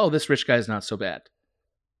think, oh, this rich guy's not so bad.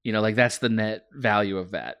 Like, that's the net value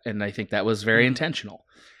of that. And I think that was very intentional.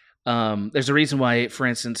 There's a reason why, for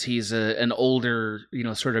instance, he's an older,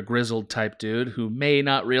 sort of grizzled type dude who may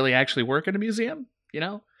not really actually work in a museum,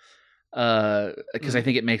 because I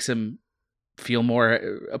think it makes him feel more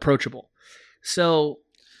approachable. So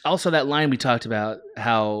also that line we talked about,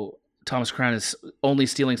 how Thomas Crown is only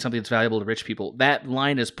stealing something that's valuable to rich people. That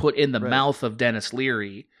line is put in the mouth of Dennis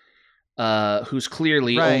Leary, who's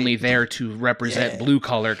clearly only there to represent blue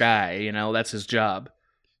collar guy. You know, that's his job.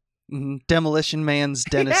 Mm-hmm. Demolition Man's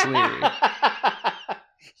Dennis Leary.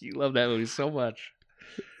 You love that movie so much.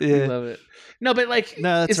 Yeah, you love it. No, but like, isn't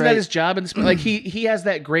that his job? And like, he has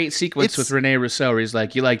that great sequence with Rene Rousseau where he's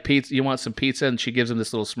like, "You like pizza? You want some pizza?" And she gives him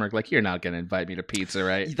this little smirk, like, "You're not going to invite me to pizza,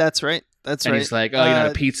 right?" That's right. That's and right. He's like, "Oh, you're not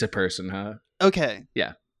a pizza person, huh?" Okay.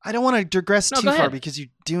 Yeah. I don't want to digress too far because you're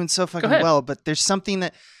doing so fucking well, but there's something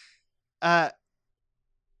that,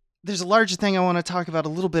 there's a larger thing I want to talk about a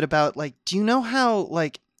little bit about. Like, do you know how,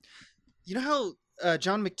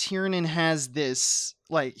 John McTiernan has this,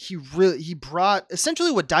 like, he brought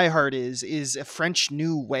essentially what Die Hard is a French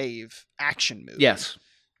New Wave action movie. Yes.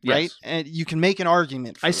 Right. Yes. And you can make an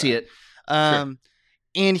argument for see it. Sure.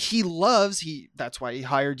 And that's why he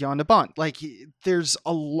hired Jan de Bont. Like, there's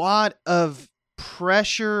a lot of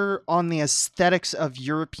pressure on the aesthetics of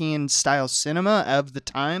European style cinema of the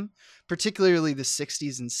time, particularly the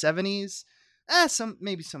 60s and 70s,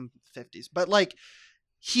 maybe some 50s, but like,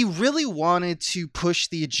 he really wanted to push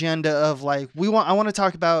the agenda of like, I want to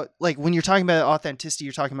talk about, like, when you're talking about authenticity,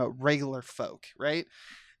 you're talking about regular folk, right?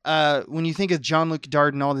 When you think of Jean-Luc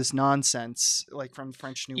Godard and all this nonsense, like from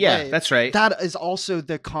French New Wave. Yeah, that's right. That is also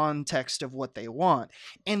the context of what they want.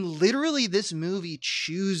 And literally this movie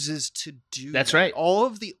chooses to do That's that. right. All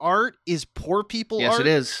of the art is poor people art. Yes, it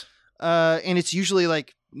is. And it's usually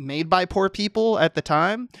like made by poor people at the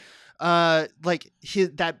time. That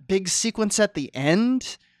big sequence at the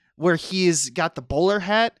end where he's got the bowler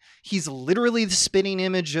hat, he's literally the spitting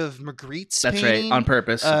image of Magritte's That's painting. Right, on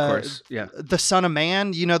purpose, of course. Yeah, the Son of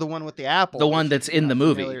Man, you know, the one with the apple, the one that's in the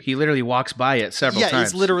movie. Familiar. He literally walks by it several times. Yeah,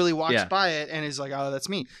 he literally walks by it and is like, "Oh, that's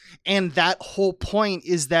me." And that whole point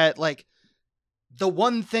is that, like, the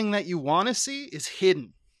one thing that you want to see is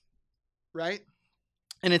hidden, right?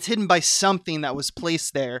 And it's hidden by something that was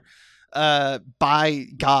placed there by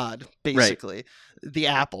God, basically. Right. The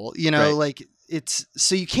apple, you know, like, it's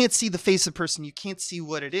so you can't see the face of the person, you can't see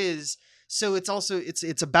what it is. So it's also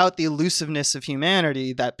it's about the elusiveness of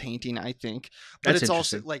humanity, that painting, I think. But it's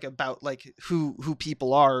also like about like who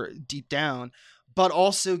people are deep down, but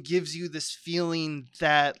also gives you this feeling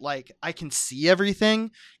that like I can see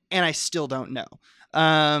everything and I still don't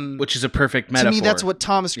know. Which is a perfect metaphor. To me, that's what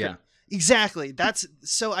Thomas Exactly.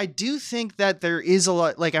 So I do think that there is a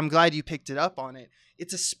lot, like, I'm glad you picked it up on it.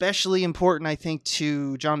 It's especially important, I think,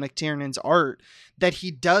 to John McTiernan's art that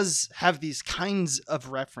he does have these kinds of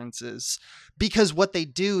references, because what they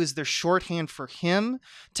do is they're shorthand for him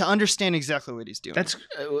to understand exactly what he's doing. That's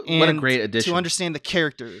what a great addition. To understand the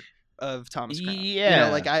character of Thomas Crown. Yeah. You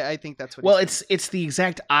know, like, I think that's what it's the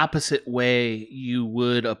exact opposite way you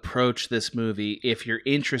would approach this movie if you're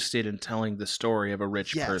interested in telling the story of a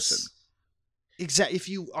rich person. Exactly. If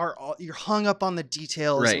you're hung up on the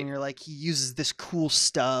details and you're like, he uses this cool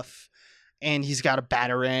stuff and he's got a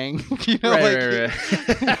batarang, you know,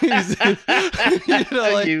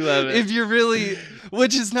 you love it. If you're really,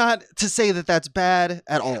 which is not to say that that's bad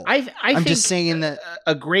at all. I'm think just saying that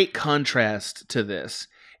a great contrast to this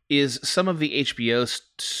is some of the HBO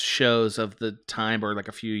shows of the time, or like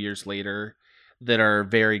a few years later, that are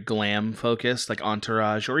very glam focused, like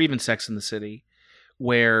Entourage or even Sex and the City,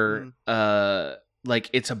 where like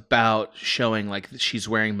it's about showing like she's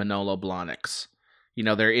wearing Manolo Blahniks. You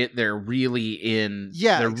know, they're really in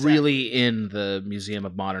really in the Museum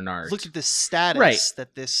of Modern Art. Look at the status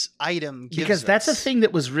that this item gives because that's us. a thing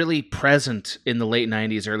that was really present in the late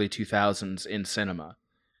 90s, early 2000s in cinema.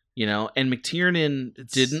 You know, and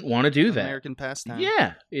McTiernan didn't want to do that. American pastime.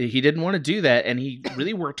 Yeah, he didn't want to do that, and he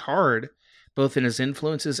really worked hard, both in his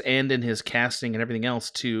influences and in his casting and everything else,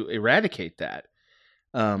 to eradicate that.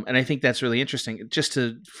 And I think that's really interesting. Just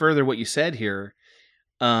to further what you said here,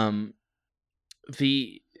 there's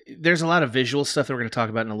a lot of visual stuff that we're going to talk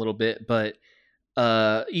about in a little bit, but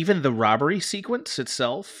even the robbery sequence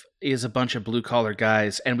itself is a bunch of blue collar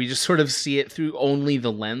guys, and we just sort of see it through only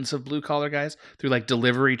the lens of blue collar guys, through like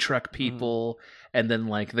delivery truck people, and then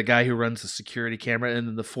like the guy who runs the security camera, and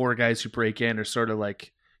then the four guys who break in are sort of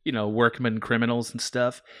like, you know, workman criminals and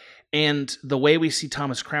stuff. And the way we see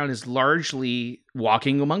Thomas Crown is largely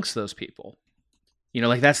walking amongst those people. You know,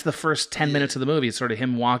 like that's the first 10 minutes of the movie. It's sort of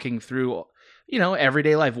him walking through, you know,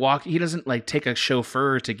 everyday life. He doesn't like take a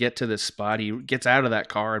chauffeur to get to this spot. He gets out of that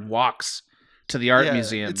car and walks to the art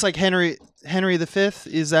museum. It's like Henry V.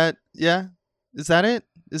 Is that it?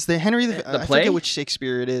 Is the Henry V? The I play? forget which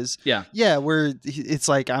Shakespeare it is. Yeah. Yeah, where it's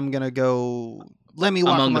like, I'm going to go let me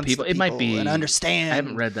walk among the people. It might be and understand. I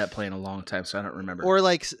haven't read that play in a long time, so I don't remember. Or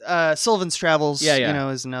like Sullivan's Travels, you know,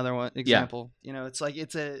 is another one example. Yeah. You know, it's like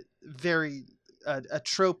it's a very a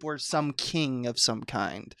trope where some king of some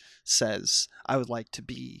kind says, "I would like to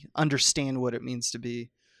understand what it means to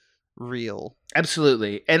be real."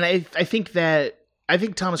 Absolutely, and I think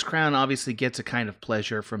Thomas Crown obviously gets a kind of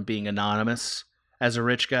pleasure from being anonymous as a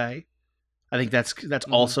rich guy. I think that's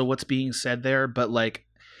also what's being said there, but like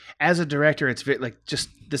as a director, it's very like just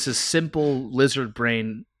this is simple lizard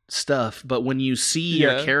brain stuff. But when you see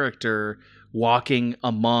your character walking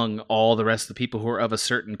among all the rest of the people who are of a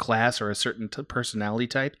certain class or a certain personality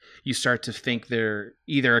type, you start to think they're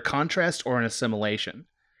either a contrast or an assimilation.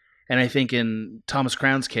 And I think in Thomas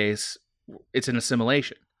Crown's case, it's an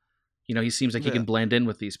assimilation. You know, he seems like he can blend in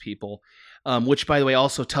with these people, which, by the way,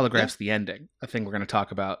 also telegraphs the ending, a thing we're going to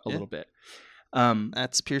talk about a little bit.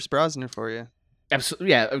 That's Pierce Brosnan for you. Absolutely,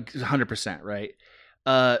 yeah, 100%, right?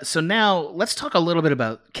 So now let's talk a little bit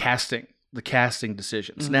about the casting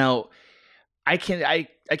decisions. Mm-hmm. Now, I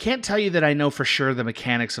can't tell you that I know for sure the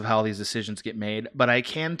mechanics of how these decisions get made, but I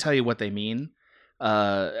can tell you what they mean.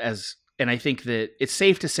 And I think that it's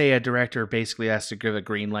safe to say a director basically has to give a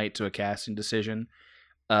green light to a casting decision.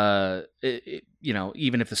 You know,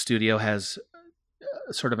 even if the studio has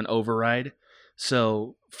sort of an override.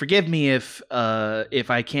 So forgive me if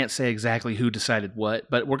I can't say exactly who decided what,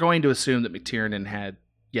 but we're going to assume that McTiernan had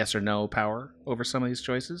yes or no power over some of these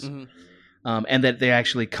choices, and that they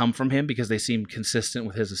actually come from him because they seem consistent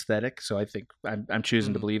with his aesthetic. So I think I'm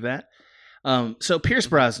choosing to believe that. So Pierce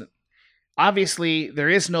Brosnan. Obviously, there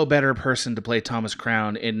is no better person to play Thomas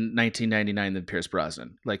Crown in 1999 than Pierce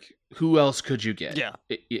Brosnan. Like, who else could you get? Yeah.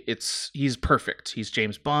 He's perfect. He's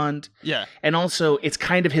James Bond. Yeah. And also, it's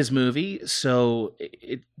kind of his movie, so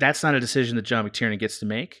that's not a decision that John McTiernan gets to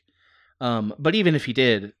make. But even if he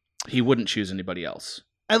did, he wouldn't choose anybody else.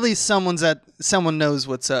 At least someone knows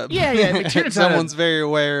what's up. Yeah. Someone's very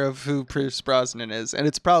aware of who Pierce Brosnan is, and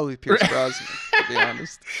it's probably Pierce Brosnan, to be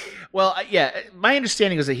honest. Well, yeah, my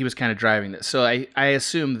understanding was that he was kind of driving this, so I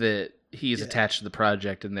assume that he's attached to the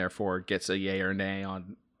project and therefore gets a yay or nay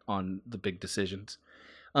on the big decisions.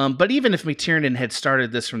 But even if McTiernan had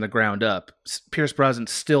started this from the ground up, Pierce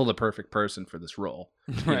Brosnan's still the perfect person for this role.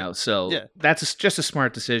 You know, so that's just a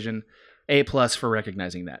smart decision. A+ for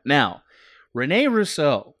recognizing that. Now, Rene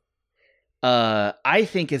Russo, I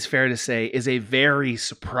think it's fair to say, is a very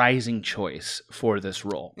surprising choice for this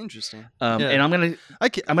role. Interesting. And I'm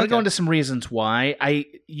gonna go into some reasons why.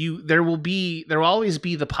 There will always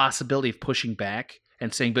be the possibility of pushing back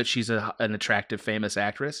and saying, but she's an attractive, famous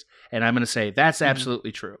actress, and I'm gonna say that's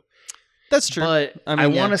absolutely true. That's true. But I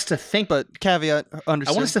want us to think. But caveat,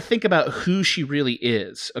 understood. I want us to think about who she really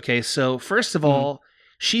is. Okay, so first of all,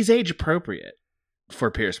 she's age appropriate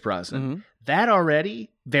for Pierce Brosnan. That already,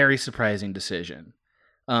 very surprising decision.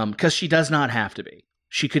 Because she does not have to be.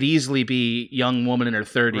 She could easily be a young woman in her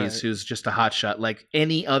 30s who's just a hotshot, like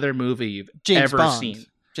any other movie you've ever seen.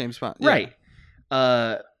 James Bond. Right.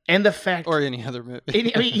 And the fact... Or any other movie.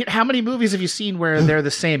 I mean, how many movies have you seen where they're the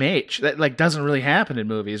same age? That like doesn't really happen in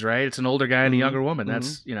movies, right? It's an older guy and a younger woman.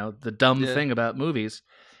 That's, the dumb thing about movies.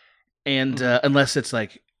 And unless it's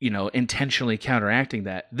like, intentionally counteracting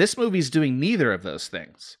that. This movie's doing neither of those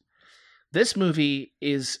things. This movie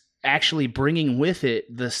is actually bringing with it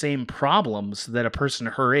the same problems that a person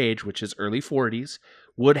her age, which is early 40s,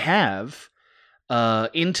 would have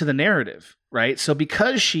into the narrative, right? So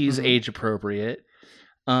because she's age appropriate,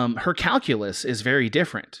 her calculus is very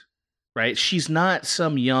different, right? She's not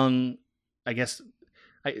some young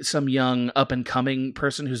up and coming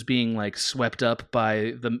person who's being like swept up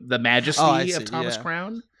by the majesty of Thomas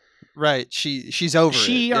Crown. Right. She's over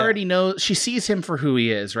She already knows. She sees him for who he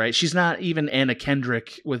is, right? She's not even Anna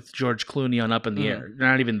Kendrick with George Clooney on Up in the Air.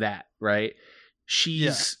 Not even that, right?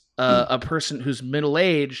 She's a person who's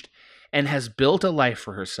middle-aged and has built a life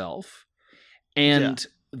for herself. And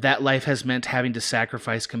that life has meant having to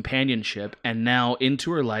sacrifice companionship. And now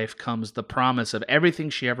into her life comes the promise of everything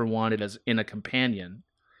she ever wanted as in a companion.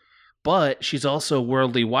 But she's also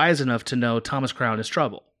worldly wise enough to know Thomas Crown is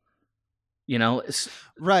trouble.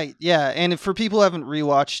 Right, yeah. And for people who haven't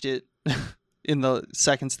rewatched it in the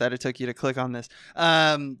seconds that it took you to click on this,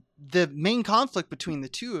 the main conflict between the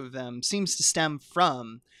two of them seems to stem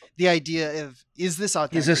from the idea of, is this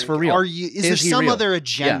authentic? Is this for real? Is there some other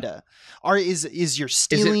agenda? Or is your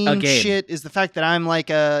stealing shit? Is the fact that I'm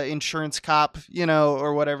like a insurance cop,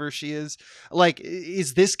 or whatever she is, like,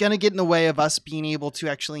 is this going to get in the way of us being able to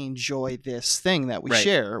actually enjoy this thing that we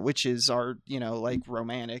share, which is our, like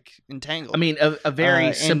romantic entanglement? I mean, a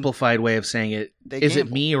very simplified way of saying it, is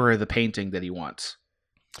it me or the painting that he wants?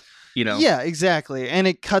 you know? Yeah, exactly. And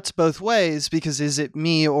it cuts both ways because is it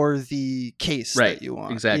me or the case that you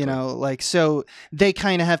want? Exactly. You know, like, so they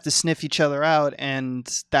kind of have to sniff each other out, and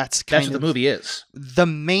that's what the movie is. The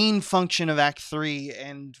main function of Act 3,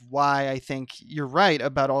 and why I think you're right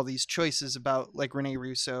about all these choices about like Rene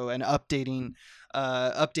Russo and updating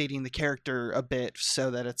the character a bit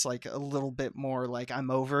so that it's like a little bit more like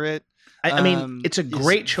I'm over it. I mean, it's a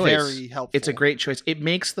great choice. Very helpful. It's a great choice. It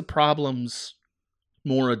makes the problems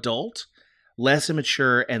more adult, less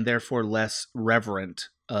immature, and therefore less reverent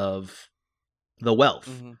of the wealth.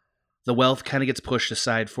 Mm-hmm. The wealth kind of gets pushed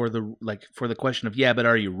aside for the question of, yeah, but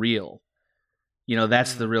are you real? You know,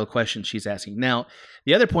 that's the real question she's asking. Now,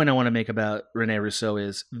 the other point I want to make about Rene Russo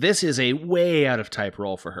is this is a way out of type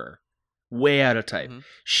role for her. Way out of type. Mm-hmm.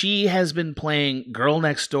 She has been playing girl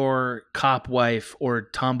next door, cop wife, or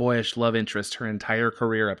tomboyish love interest her entire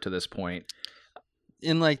career up to this point.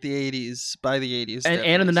 In like the 80s, by the 80s.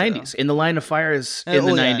 And in the 90s. In The Line of Fire is in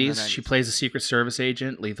the 90s. She plays a Secret Service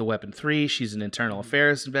agent, Lethal Weapon 3. She's an internal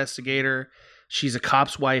affairs investigator. She's a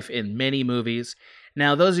cop's wife in many movies.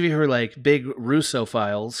 Now, those of you who are like big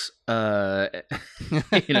Russophiles,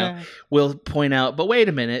 you know, will point out, but wait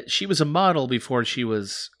a minute, she was a model before she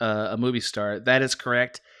was a movie star. That is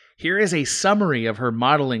correct. Here is a summary of her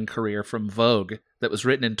modeling career from Vogue that was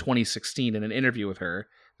written in 2016 in an interview with her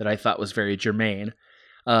that I thought was very germane.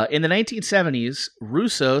 In the 1970s,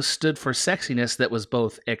 Russo stood for sexiness that was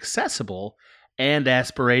both accessible and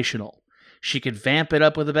aspirational. She could vamp it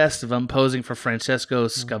up with the best of them, posing for Francesco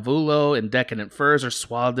Scavulo in decadent furs or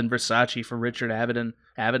swathed in Versace for Richard Avedon.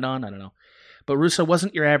 I don't know. But Russo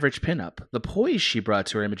wasn't your average pinup. The poise she brought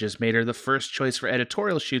to her images made her the first choice for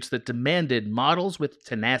editorial shoots that demanded models with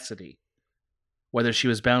tenacity. Whether she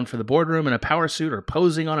was bound for the boardroom in a power suit or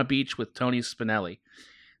posing on a beach with Tony Spinelli.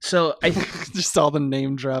 So I just all the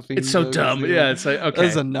name dropping. It's so dumb. Yeah, it's like, okay.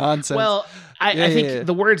 That's a nonsense. Well, I think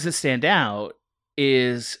the words that stand out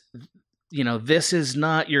is, you know, this is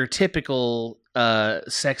not your typical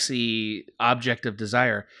sexy object of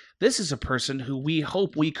desire. This is a person who we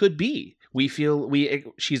hope we could be. We feel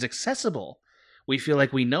she's accessible. We feel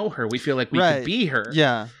like we know her. We feel like we could be her.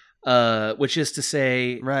 Yeah. Which is to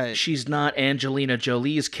say, she's not Angelina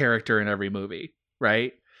Jolie's character in every movie,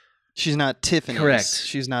 right? She's not Tiffany. Correct.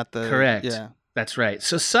 She's not the... Correct. Yeah. That's right.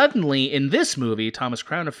 So suddenly, in this movie, Thomas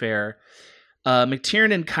Crown Affair,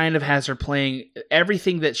 McTiernan kind of has her playing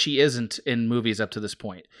everything that she isn't in movies up to this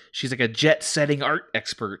point. She's like a jet-setting art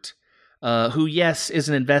expert who, yes, is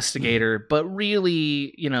an investigator, but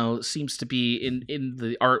really, you know, seems to be in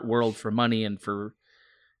the art world for money and for,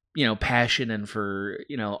 you know, passion and for,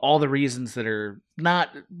 you know, all the reasons that are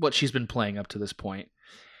not what she's been playing up to this point.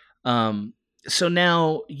 So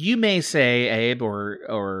now you may say, Abe,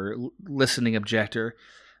 or listening objector,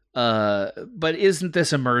 but isn't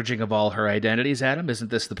this a merging of all her identities, Adam?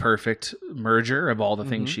 Isn't this the perfect merger of all the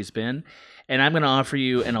things she's been? And I'm going to offer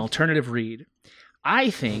you an alternative read.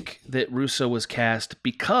 I think that Russo was cast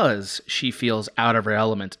because she feels out of her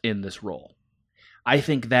element in this role. I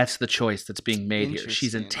think that's the choice that's being made here.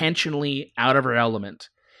 She's intentionally out of her element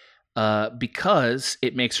because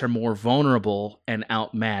it makes her more vulnerable and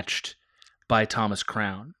outmatched by Thomas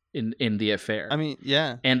Crown in The Affair. I mean,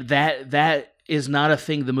 yeah. And that is not a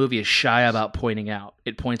thing the movie is shy about pointing out.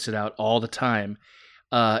 It points it out all the time.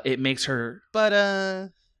 It makes her... But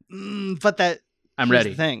that... I'm ready.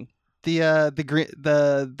 The thing. The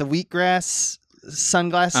wheatgrass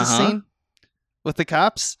sunglasses scene with the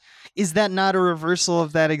cops, is that not a reversal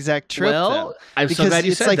of that exact trope? Well, I'm so glad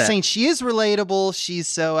you said that. It's like saying she is relatable, she's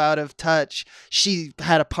so out of touch. She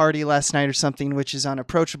had a party last night or something, which is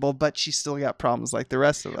unapproachable, but she's still got problems like the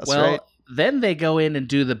rest of us, right? Then they go in and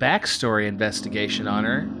do the backstory investigation on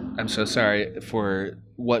her. I'm so sorry for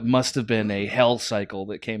what must have been a hell cycle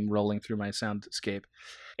that came rolling through my soundscape.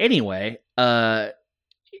 Anyway, the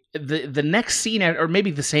next scene, or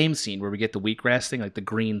maybe the same scene where we get the wheatgrass thing, like the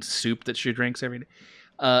green soup that she drinks every day.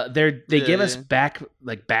 They give us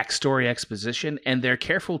backstory exposition, and they're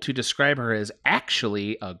careful to describe her as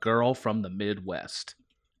actually a girl from the Midwest.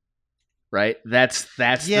 Right? That's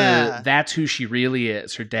who she really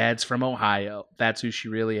is. Her dad's from Ohio. That's who she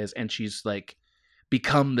really is, and she's like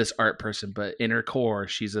become this art person, but in her core,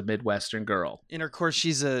 she's a Midwestern girl. In her core,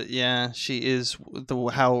 she is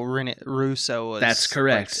how Rene Russo was. That's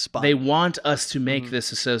correct. Like, they want us to make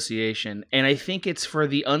this association, and I think it's for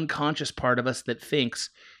the unconscious part of us that thinks,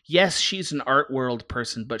 yes, she's an art world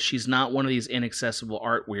person, but she's not one of these inaccessible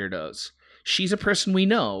art weirdos. She's a person we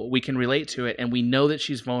know, we can relate to it, and we know that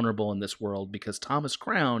she's vulnerable in this world because Thomas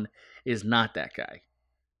Crown is not that guy.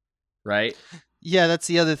 Right? Yeah, that's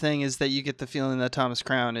the other thing, is that you get the feeling that Thomas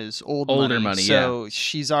Crown is older money. So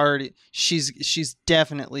she's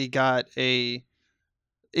definitely got it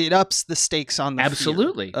ups the stakes on the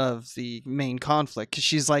fear of the main conflict, because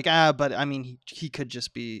she's like, but I mean, he could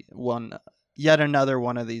just be yet another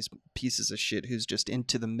one of these pieces of shit who's just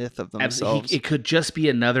into the myth of themselves. It could just be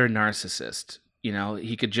another narcissist. You know,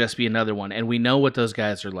 he could just be another one. And we know what those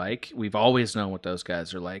guys are like. We've always known what those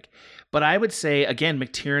guys are like. But I would say, again,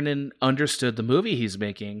 McTiernan understood the movie he's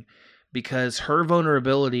making, because her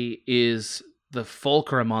vulnerability is the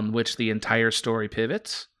fulcrum on which the entire story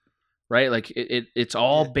pivots, right? Like, it's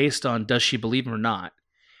all based on, does she believe him or not?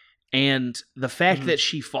 And the fact that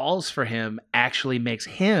she falls for him actually makes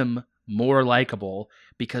him more likable,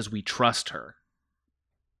 because we trust her,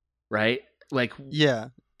 right? Like, yeah.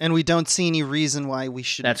 And we don't see any reason why we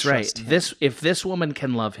shouldn't. That's right. If this woman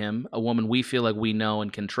can love him, a woman we feel like we know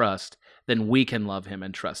and can trust, then we can love him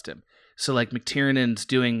and trust him. So like McTiernan's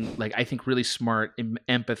doing, like, I think really smart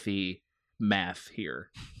empathy math here.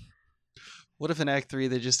 What if in Act 3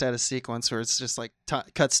 they just had a sequence where it's just like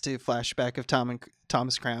cuts to flashback of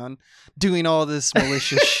Thomas Crown doing all this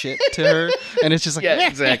malicious shit to her, and it's just like, yeah,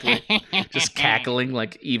 exactly, just cackling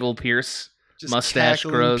like evil Pierce, just mustache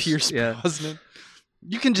grows, Pierce Brosnan.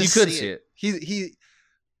 You can just see it.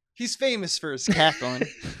 He's famous for his cackling.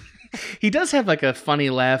 He does have like a funny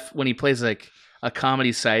laugh when he plays like a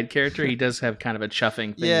comedy side character. He does have kind of a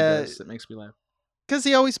chuffing thing he does that makes me laugh. Because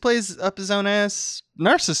he always plays up his own ass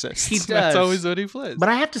narcissist. He does. That's always what he plays. But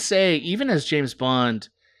I have to say, even as James Bond,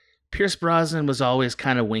 Pierce Brosnan was always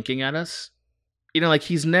kind of winking at us. You know, like,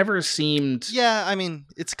 he's never seemed... Yeah, I mean,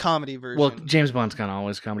 it's comedy version. Well, James Bond's kind of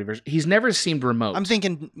always comedy version. He's never seemed remote. I'm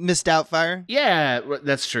thinking Miss Doubtfire. Yeah,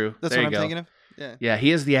 that's true. That's what I'm thinking of. Yeah,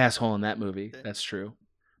 he is the asshole in that movie. Yeah. That's true.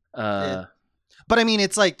 But I mean,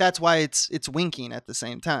 it's like, that's why it's winking at the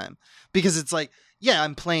same time. Because it's like, yeah,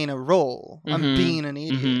 I'm playing a role. I'm being an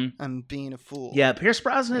idiot. I'm being a fool. Yeah, Pierce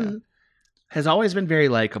Brosnan has always been very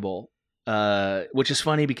likable. Which is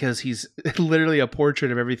funny, because he's literally a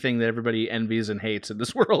portrait of everything that everybody envies and hates in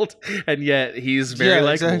this world, and yet he's very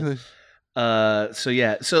likable. Exactly.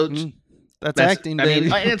 So that's acting,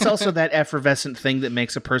 baby. I mean, it's also that effervescent thing that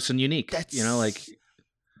makes a person unique. You know, like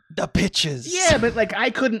the bitches. Yeah, but like, I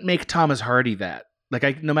couldn't make Thomas Hardy that.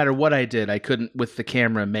 Like, no matter what I did, I couldn't with the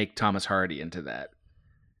camera make Thomas Hardy into that.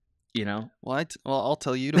 You know? Well, I'll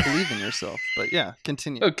tell you to believe in yourself. But yeah,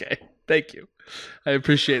 continue. Okay. Thank you. I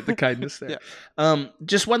appreciate the kindness there.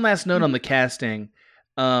 Just one last note on the casting.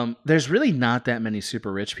 There's really not that many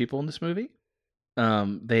super rich people in this movie.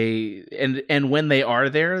 And when they are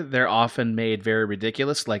there, they're often made very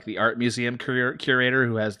ridiculous, like the art museum curator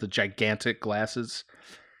who has the gigantic glasses.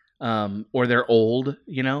 Or they're old,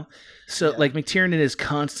 you know? So like, McTiernan is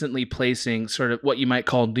constantly placing sort of what you might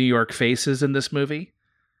call New York faces in this movie.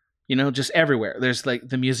 You know, just everywhere. There's like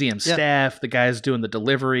the museum staff, the guys doing the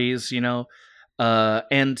deliveries, you know.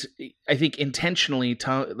 And I think intentionally,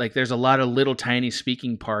 like, there's a lot of little tiny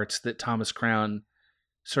speaking parts that Thomas Crown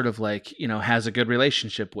sort of like, you know, has a good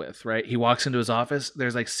relationship with, right? He walks into his office,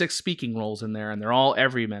 there's like 6 speaking roles in there, and they're all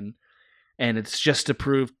everymen. And it's just to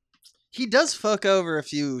prove. He does fuck over a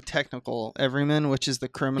few technical everymen, which is the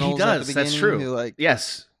criminals. He does, at the beginning, that's true. Who, like,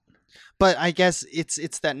 yes. But I guess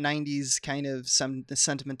it's that 90s kind of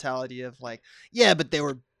sentimentality of like, yeah, but they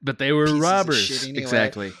were robbers. Anyway.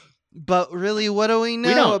 Exactly. But really, what do we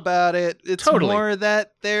know about it? It's more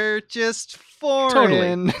that they're just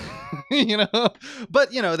foreign. Totally. You know?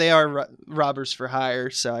 But, you know, they are robbers for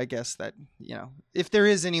hire. So I guess that, you know, if there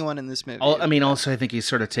is anyone in this movie. Also, I think he's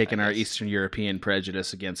sort of taken our Eastern European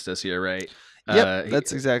prejudice against us here, right? Yep,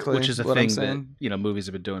 that's exactly which is a thing that, you know, movies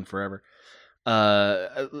have been doing forever.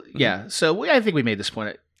 So I think we made this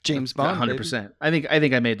point. James Bond, 100%. I think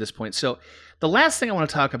I made this point. So the last thing I want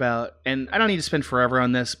to talk about, and I don't need to spend forever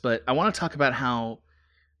on this, but I want to talk about how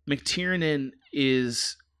McTiernan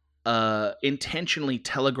is intentionally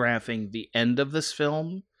telegraphing the end of this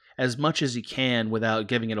film as much as he can without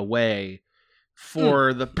giving it away,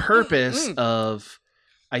 for the purpose of,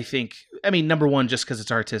 number one, just because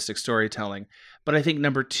it's artistic storytelling. But I think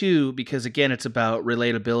number two, because again, it's about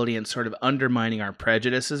relatability and sort of undermining our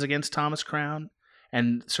prejudices against Thomas Crown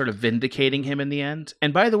and sort of vindicating him in the end.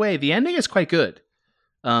 And by the way, the ending is quite good.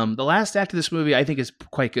 The last act of this movie, I think, is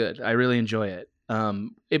quite good. I really enjoy it.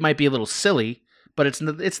 It might be a little silly, but it's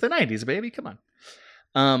the 90s, baby. Come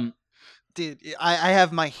on. Dude, I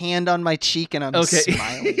have my hand on my cheek and I'm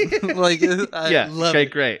smiling. Like, I love it.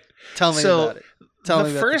 Great. Tell me about it.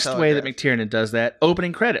 The first way that McTiernan does that,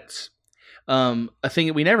 opening credits. A thing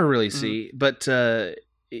that we never really see, but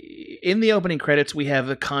in the opening credits, we have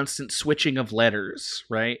a constant switching of letters,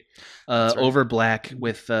 right? Right. Over black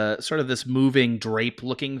with sort of this moving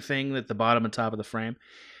drape-looking thing at the bottom and top of the frame,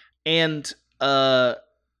 and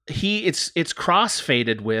it's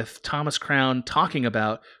cross-faded with Thomas Crown talking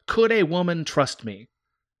about, could a woman trust me?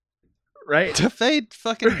 Right? To Faye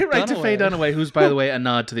fucking right, to Faye Dunaway, who's, by the way, a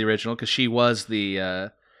nod to the original, because she was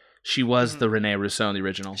the Rene Russo in the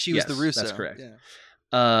original. She was the Russo. That's correct.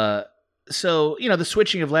 Yeah. So, the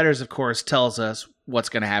switching of letters, of course, tells us what's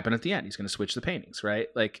going to happen at the end. He's going to switch the paintings, right?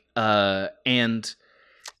 Like, right? And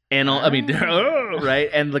the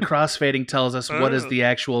crossfading tells us what is the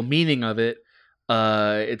actual meaning of it.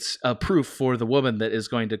 It's a proof for the woman that is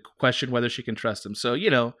going to question whether she can trust him. So,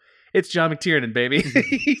 it's John McTiernan, baby.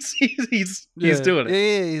 he's doing it.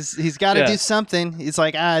 Yeah, he's got to do something. He's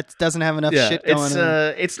like, it doesn't have enough shit going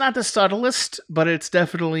on. It's not the subtlest, but it's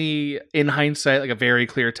definitely, in hindsight, like a very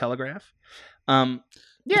clear telegraph.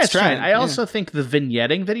 It's fine. I also think the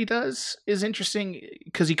vignetting that he does is interesting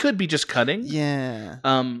because he could be just cutting. Yeah.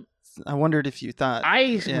 I wondered if you thought.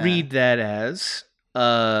 I read that as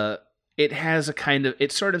it has a kind of,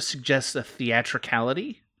 it sort of suggests a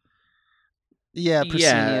theatricality. Yeah,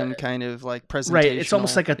 proscenium kind of like presentation. Right, it's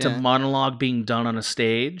almost like a monologue being done on a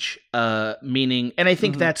stage, meaning, and I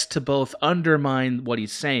think that's to both undermine what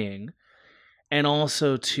he's saying and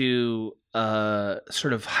also to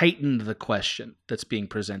sort of heighten the question that's being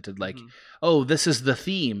presented. Like, oh, this is the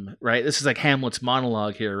theme, right? This is like Hamlet's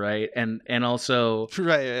monologue here, right? And also,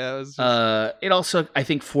 right, yeah. It also, I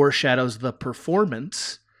think, foreshadows the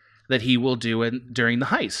performance that he will do during the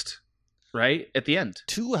heist. Right at the end,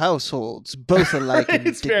 2 households, both alike in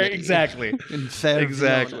dignity. Exactly. In fair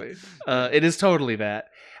exactly. It is totally that.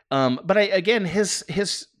 But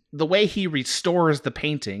the way he restores the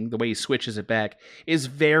painting, the way he switches it back, is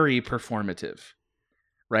very performative.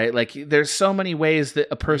 Right, like there's so many ways that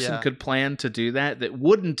a person could plan to do that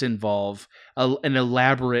wouldn't involve an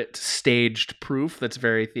elaborate staged proof that's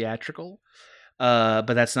very theatrical. But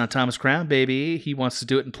that's not Thomas Crown, baby. He wants to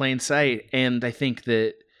do it in plain sight, and I think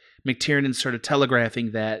that McTiernan's sort of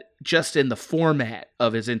telegraphing that just in the format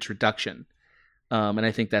of his introduction. And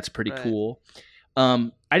I think that's pretty cool.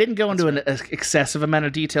 I didn't go into an excessive amount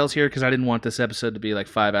of details here because I didn't want this episode to be like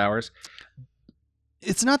 5 hours.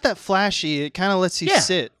 It's not that flashy. It kind of lets you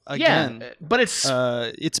sit again. Yeah, but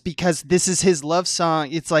it's because this is his love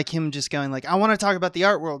song. It's like him just going like, I want to talk about the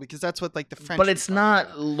art world because that's what like the French. But it's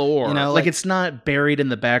not lore. Like it's not buried in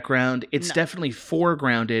the background. It's definitely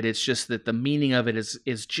foregrounded. It's just that the meaning of it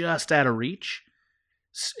is just out of reach.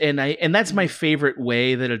 And that's my favorite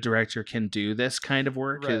way that a director can do this kind of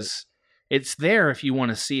work is it's there if you want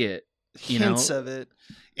to see it. Hints of it.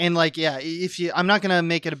 And like, I'm not going to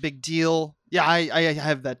make it a big deal. Yeah, I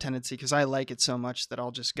have that tendency because I like it so much that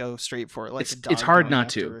I'll just go straight for it. Like it's hard not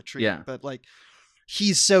to. Yeah, but like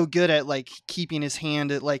he's so good at like keeping his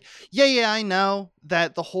hand at like, I know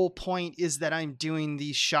that the whole point is that I'm doing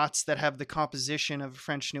these shots that have the composition of a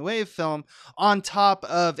French New Wave film on top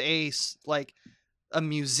of a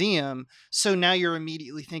museum. So now you're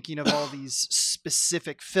immediately thinking of all these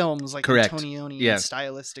specific films like Antonioni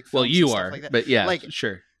stylistic films. Well, you and are, stuff like that. But like,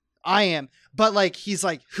 sure. I am, but like he's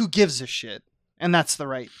like, who gives a shit? And that's the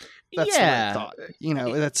right thought.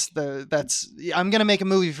 I'm gonna make a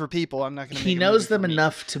movie for people. I'm not gonna. He knows them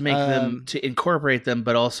enough to make them to incorporate them,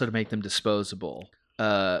 but also to make them disposable,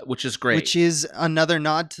 which is great. Which is another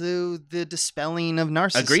nod to the dispelling of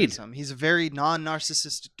narcissism. Agreed. He's a very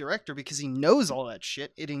non-narcissistic director because he knows all that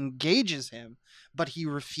shit. It engages him, but he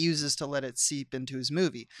refuses to let it seep into his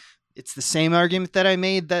movie. It's the same argument that I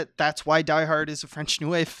made that's why Die Hard is a French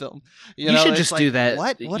New Wave film. You should just do that.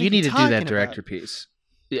 What you need to do that director piece.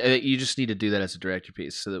 You just need to do that as a director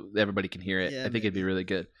piece so that everybody can hear it. I think it'd be really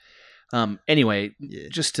good. Anyway,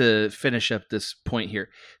 just to finish up this point here.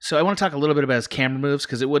 So I want to talk a little bit about his camera moves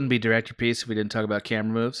because it wouldn't be director piece if we didn't talk about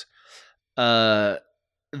camera moves. The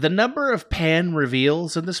number of pan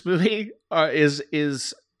reveals in this movie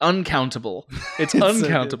is uncountable. It's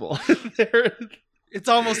uncountable. It's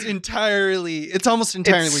almost entirely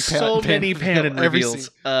so many pan and reveals.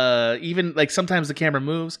 Even like sometimes the camera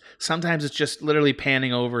moves, sometimes it's just literally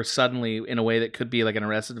panning over suddenly in a way that could be like an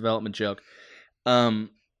Arrested Development joke.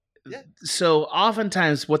 So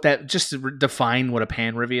oftentimes just to define what a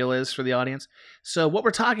pan reveal is for the audience. So what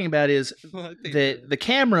we're talking about is that the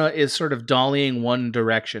camera is sort of dollying one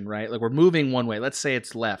direction, right? Like we're moving one way. Let's say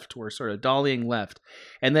it's left. We're sort of dollying left.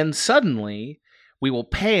 And then suddenly we will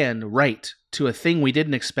pan right to a thing we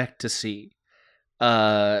didn't expect to see.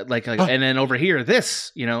 And then over here,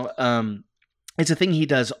 this, it's a thing he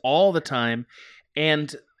does all the time.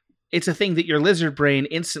 And it's a thing that your lizard brain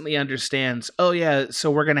instantly understands. Oh yeah,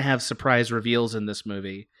 so we're gonna have surprise reveals in this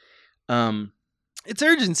movie. It's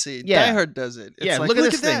urgency. Yeah. Die Hard does it. It's look at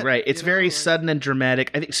this thing, right? It's very sudden and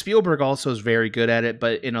dramatic. I think Spielberg also is very good at it,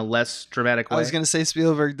 but in a less dramatic way. I was going to say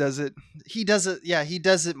Spielberg does it. He does it. Yeah, he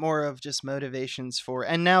does it more of just motivations for.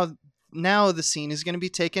 And now the scene is going to be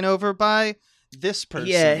taken over by this person.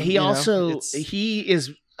 Yeah, he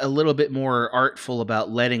is a little bit more artful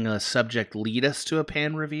about letting a subject lead us to a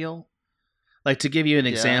pan reveal. Like, to give you an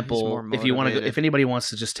example, if anybody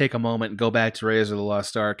wants to just take a moment and go back to Raiders of the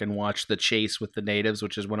Lost Ark and watch the chase with the natives,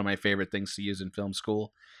 which is one of my favorite things to use in film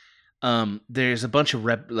school. There's a bunch of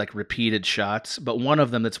repeated shots, but one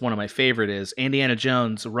of them that's one of my favorite is Indiana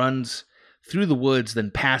Jones runs through the woods,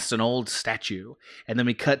 then past an old statue, and then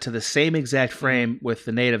we cut to the same exact frame with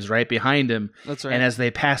the natives right behind him. That's right. And as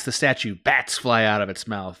they pass the statue, bats fly out of its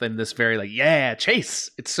mouth, and this very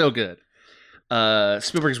chase. It's so good.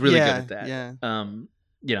 Spielberg's really good at that. Yeah. And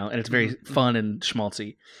it's very fun and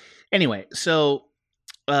schmaltzy. Anyway, so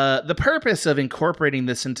the purpose of incorporating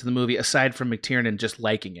this into the movie, aside from McTiernan just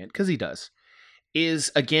liking it, because he does,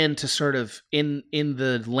 is again to sort of in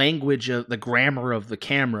the language of the grammar of the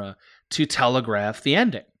camera to telegraph the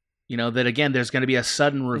ending. That again, there's going to be a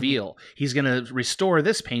sudden reveal. He's going to restore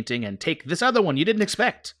this painting and take this other one you didn't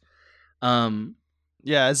expect.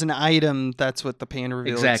 Yeah, as an item, that's what the pan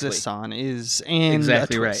reveal exists on, is and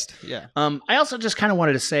exactly a twist. Right. Yeah. I also just kind of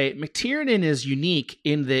wanted to say McTiernan is unique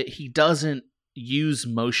in that he doesn't use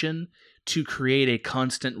motion to create a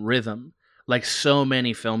constant rhythm like so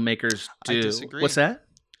many filmmakers do. I disagree. What's that?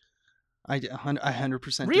 I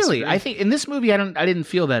 100% really disagree. I think in this movie I didn't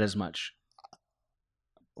feel that as much.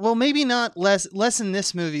 Well, maybe not less in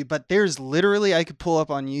this movie, but there's literally, I could pull up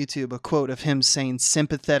on YouTube a quote of him saying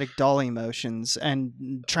sympathetic dolly motions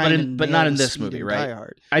and trying but not in this movie, right? Die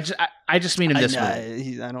Hard. I just mean in this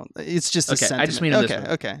movie. I don't. It's just a sentiment. I just mean in this movie.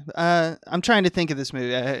 Okay. I'm trying to think of this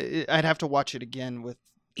movie. I'd have to watch it again with.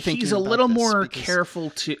 He's a little more careful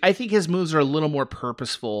to. I think his moves are a little more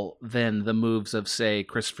purposeful than the moves of, say,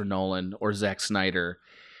 Christopher Nolan or Zack Snyder.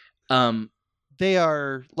 They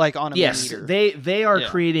are like on a meter. They are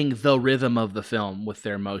creating the rhythm of the film with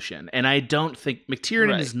their motion, and I don't think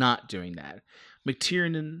McTiernan is not doing that.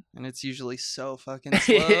 McTiernan, and it's usually so fucking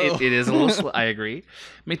slow. it is a little slow. I agree.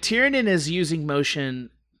 McTiernan is using motion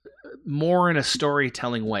more in a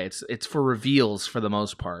storytelling way. It's for reveals for the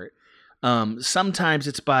most part. Sometimes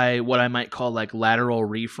it's by what I might call like lateral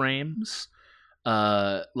reframes.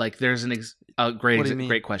 Like there's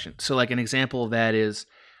great question. So like an example of that is.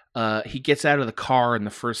 He gets out of the car in the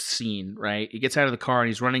first scene, right? He gets out of the car and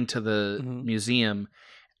he's running to the museum,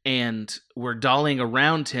 and we're dollying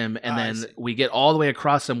around him, and then we get all the way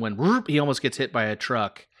across him when whoop, he almost gets hit by a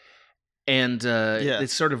truck. And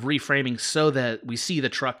it's sort of reframing so that we see the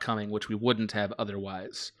truck coming, which we wouldn't have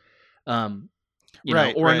otherwise.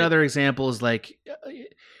 Another example is like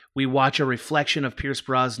we watch a reflection of Pierce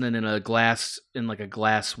Brosnan in a glass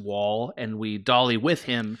wall, and we dolly with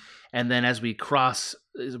him, and then as we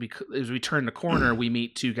turn the corner, we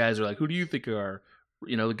meet two guys who are like, "Who do you think you are?"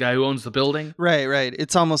 The guy who owns the building. Right.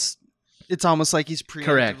 It's almost like he's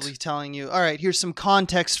preemptively telling you, "All right, here's some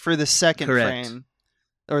context for the second frame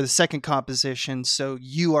or the second composition, so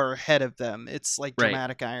you are ahead of them." It's like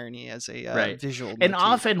dramatic irony as a visual. And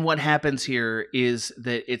often, what happens here is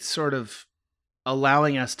that it's sort of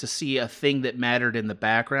allowing us to see a thing that mattered in the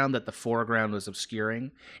background that the foreground was obscuring.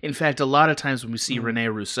 In fact, a lot of times when we see Rene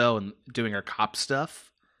Rousseau and doing her cop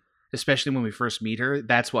stuff, especially when we first meet her,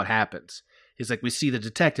 that's what happens. It's like we see the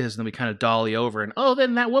detectives and then we kind of dolly over and,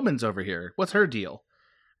 then that woman's over here. What's her deal?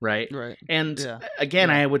 Right? Right. And again,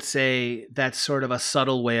 I would say that's sort of a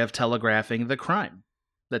subtle way of telegraphing the crime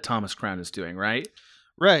that Thomas Crown is doing, right?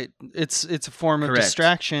 Right. It's a form of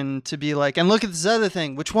distraction to be like, and look at this other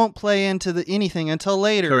thing, which won't play into anything until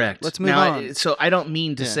later. Correct. Let's move on. So I don't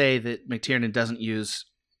mean to say that McTiernan doesn't use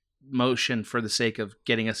motion for the sake of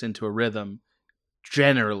getting us into a rhythm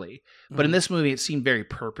generally. But in this movie, it seemed very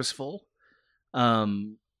purposeful.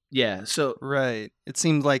 Right. It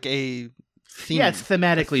seemed like a theme. Yeah, it's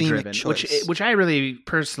thematically driven, which I really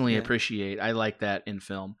personally appreciate. I like that in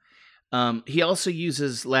film. He also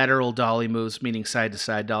uses lateral dolly moves, meaning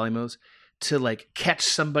side-to-side dolly moves, to like catch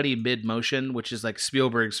somebody mid-motion, which is like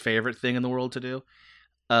Spielberg's favorite thing in the world to do.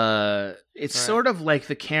 It's sort of like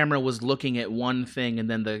the camera was looking at one thing and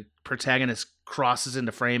then the protagonist crosses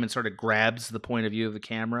into frame and sort of grabs the point of view of the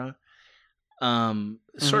camera.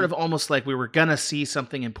 Sort of almost like we were gonna see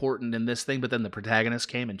something important in this thing, but then the protagonist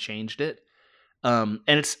came and changed it. And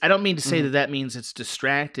I don't mean to say that means it's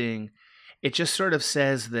distracting. It just sort of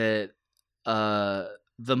says that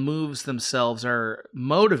the moves themselves are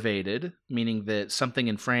motivated, meaning that something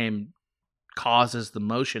in frame causes the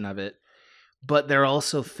motion of it, but they're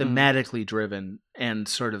also thematically driven and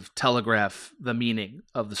sort of telegraph the meaning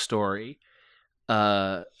of the story.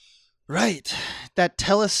 Right. That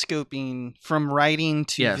telescoping from writing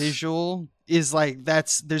to visual is like,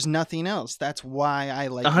 there's nothing else. That's why I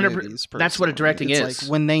like movies. That's what a directing is.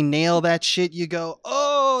 Like when they nail that shit, you go,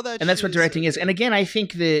 oh, and that's what directing is. And again, I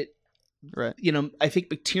think that, I think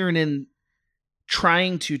McTiernan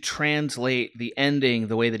trying to translate the ending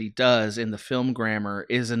the way that he does in the film grammar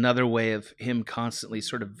is another way of him constantly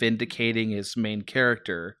sort of vindicating his main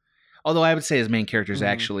character. Although I would say his main character is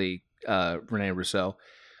actually Rene Russo,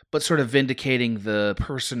 but sort of vindicating the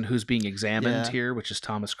person who's being examined here, which is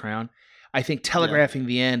Thomas Crown. I think telegraphing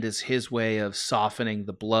the end is his way of softening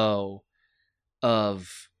the blow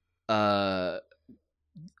of the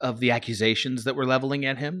accusations that we're leveling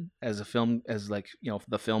at him as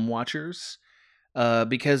the film watchers.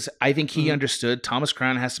 Because I think he understood Thomas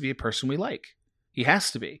Crown has to be a person we like. He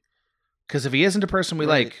has to be. Because if he isn't a person we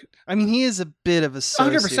like... I mean, he is a bit of a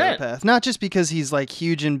sociopath. 100%. Not just because he's like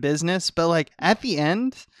huge in business, but like at the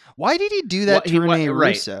end, why did he do that to Rene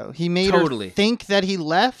Russo? He made her think that he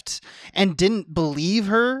left and didn't believe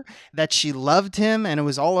her, that she loved him and it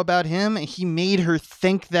was all about him. And he made her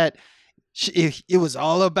think that it was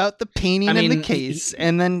all about the painting and the case.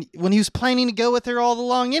 And then when he was planning to go with her all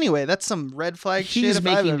along anyway, that's some red flag shit. He's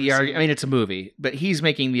making the argument. I mean, it's a movie, but he's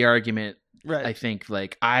making the argument. Right. I think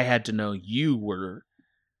like I had to know you were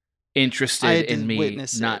interested in me,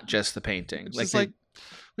 not just the painting. Which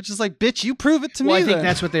is like, bitch, you prove it to me. Well, I think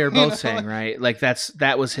that's what they were both saying, right? Like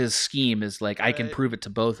that was his scheme, is like I can prove it to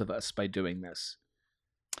both of us by doing this.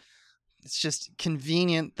 It's just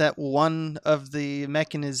convenient that one of the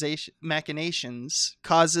machinations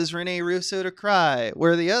causes Rene Russo to cry,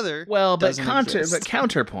 where the other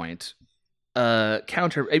counterpoint. I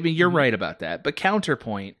mean, you're right about that, but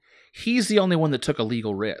counterpoint. He's the only one that took a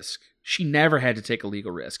legal risk. She never had to take a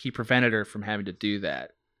legal risk. He prevented her from having to do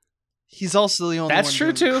that. He's also the only That's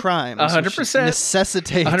one doing crime. 100%.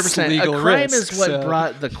 Necessitates 100%. legal a crime risk, is what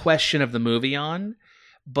brought the question of the movie on.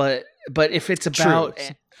 But if it's about...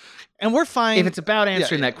 True. And we're fine. If it's about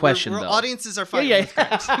answering that question, though. Audiences are fine.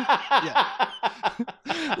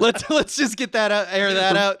 Let's just get that out, air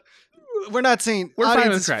that out. We're not saying we're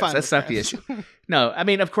fine with crimes. That's not the issue. No, I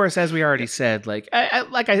mean, of course, as we already said, like I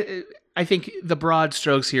think the broad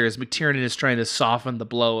strokes here is McTiernan is trying to soften the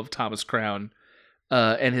blow of Thomas Crown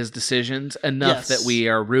and his decisions enough that we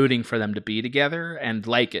are rooting for them to be together and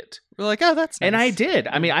like it. We're like, oh, that's nice. And I did.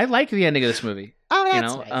 I mean, I like the ending of this movie. Oh,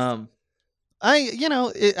 that's nice. How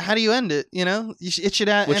do you end it? It should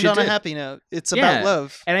end on a happy note. It's about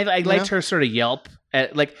love. And I liked her sort of yelp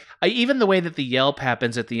at even the way that the yelp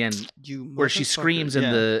happens at the end, where she screams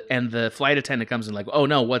and the flight attendant comes in like, oh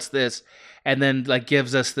no, what's this? And then like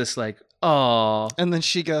gives us this like, oh, and then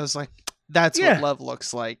she goes like, that's what love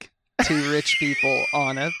looks like. Two rich people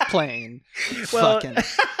on a plane. Fucking. No,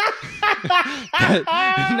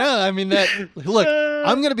 I mean that. Look,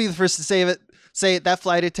 I'm gonna be the first to say it. That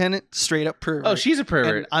flight attendant, straight up pervert. Oh, she's a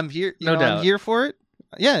pervert. And I'm here. No doubt. I'm here for it.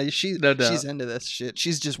 Yeah, she's into this shit.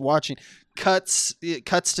 She's just watching. Cuts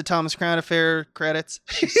to Thomas Crown affair credits.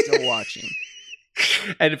 She's still watching.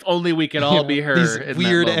 And if only we could all be her.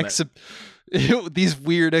 These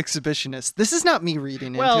weird exhibitionists. This is not me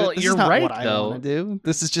reading into it. This you're is not right, what I want to do.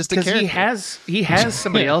 This is just a character. He has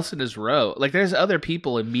somebody else in his row. Like there's other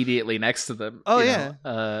people immediately next to them. Oh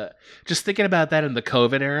yeah. Just thinking about that in the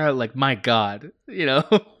COVID era, like my God,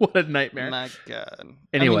 what a nightmare. My God.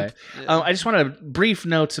 Anyway, I just want to brief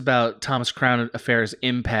notes about Thomas Crown affair's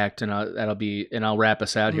impact, and I'll wrap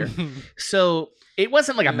us out here. So it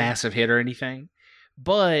wasn't like a massive hit or anything,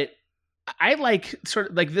 but I like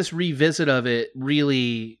sort of like this revisit of it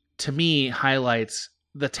really, to me, highlights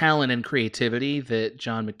the talent and creativity that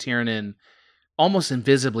John McTiernan almost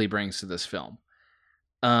invisibly brings to this film.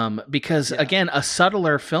 Because again, a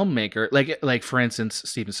subtler filmmaker, like for instance,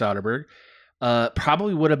 Steven Soderbergh,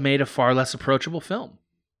 probably would have made a far less approachable film.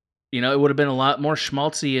 It would have been a lot more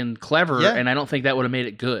schmaltzy and clever, and I don't think that would have made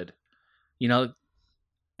it good. And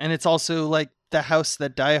it's also like the house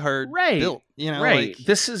that Die Hard built. Right. Like,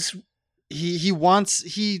 this is... He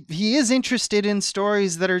is interested in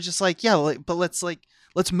stories that are just like, but let's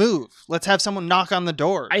move. Let's have someone knock on the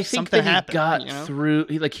door. I think something that he got through,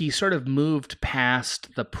 he sort of moved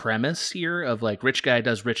past the premise here of like rich guy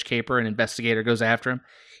does rich caper and investigator goes after him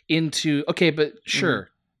into, okay, but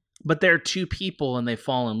sure. But they're two people and they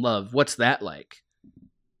fall in love. What's that like?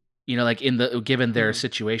 Like given their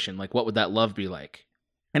situation, like what would that love be like?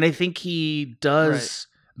 And I think he does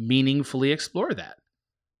meaningfully explore that.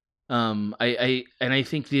 I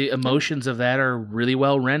think the emotions of that are really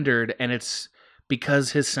well rendered, and it's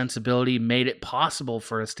because his sensibility made it possible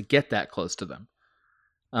for us to get that close to them,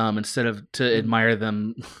 instead of to admire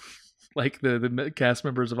them like the cast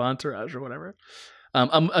members of Entourage or whatever.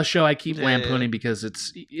 A show I keep lampooning because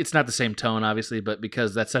it's not the same tone, obviously, but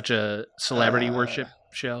because that's such a celebrity worship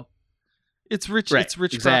show. It's rich. Right. It's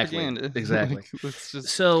rich propaganda. Exactly.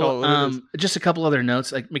 So, just a couple other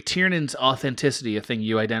notes. Like McTiernan's authenticity, a thing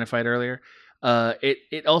you identified earlier.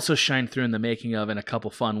 It also shined through in the making of in a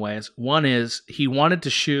couple fun ways. One is he wanted to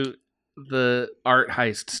shoot the art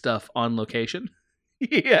heist stuff on location.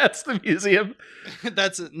 He asked the museum.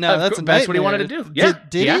 That's what he wanted to do. Yeah,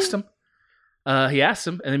 he asked him. He asked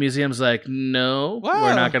him, and the museum's like, "No,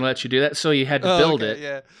 we're not going to let you do that." So you had to build it.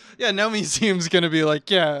 Yeah. No museum's going to be like,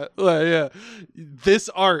 this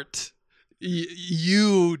art,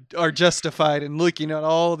 you are justified in looking at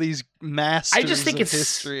all these masters. I just think it's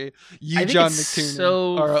history. John McTiernan,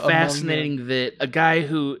 so fascinating that a guy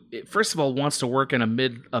who, first of all, wants to work in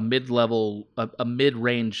a mid-level, a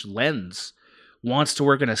mid-range lens, wants to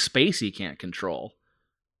work in a space he can't control.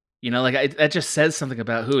 That just says something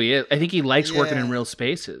about who he is. I think he likes working in real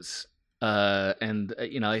spaces. I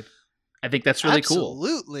think that's really cool.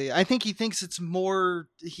 Absolutely. I think he thinks it's more,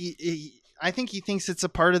 I think he thinks it's a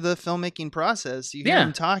part of the filmmaking process. You hear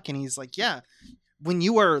him talk and he's like, when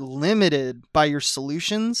you are limited by your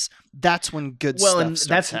solutions, that's when good stuff starts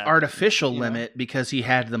that's an artificial limit because he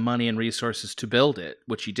had the money and resources to build it,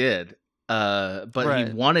 which he did. But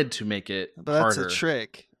he wanted to make it harder. That's a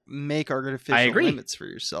trick. Make artificial limits for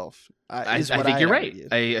yourself. I think you're right.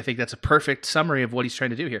 I think that's a perfect summary of what he's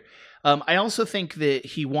trying to do here. I also think that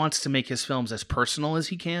he wants to make his films as personal as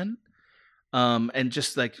he can, and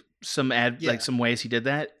just like some ways he did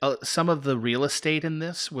that. Some of the real estate in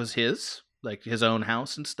this was his, like his own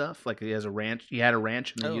house and stuff. Like he has a ranch. He had a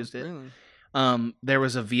ranch and they used it. Really? There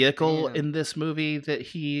was a vehicle in this movie that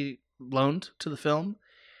he loaned to the film,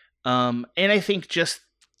 and I think just.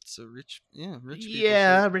 So rich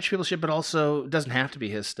people shit, but also doesn't have to be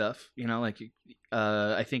his stuff.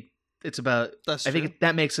 I think it's about.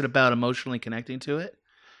 That makes it about emotionally connecting to it,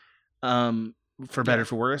 for better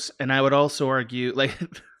for worse. And I would also argue, like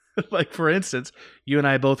for instance, you and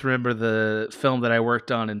I both remember the film that I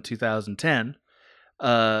worked on in 2010,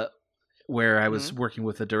 where I was working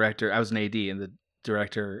with a director. I was an AD, and the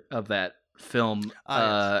director of that film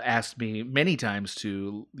asked me many times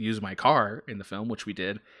to use my car in the film, which we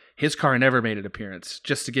did. His car never made an appearance,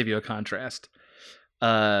 just to give you a contrast.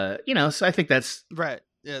 So I think that's right.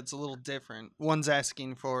 Yeah, it's a little different. One's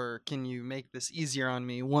asking for, can you make this easier on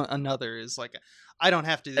me? Another is like, I don't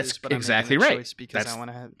have to do this, but exactly I'm making a choice because I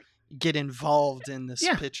want to get involved in this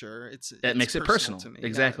picture. That makes it personal to me.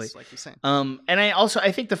 Exactly. Like you're saying. And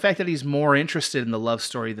I think the fact that he's more interested in the love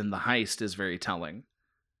story than the heist is very telling.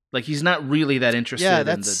 Like he's not really that interested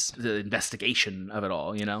in the investigation of it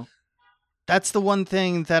all, That's the one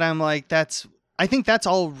thing that I'm like, I think that's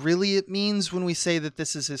all really it means when we say that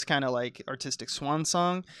this is his kind of like artistic swan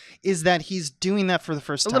song, is that he's doing that for the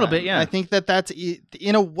first time. A little bit, yeah. I think that's,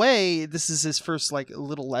 in a way, this is his first like a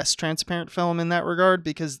little less transparent film in that regard,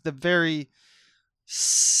 because the very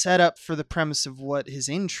setup for the premise of what his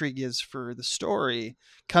intrigue is for the story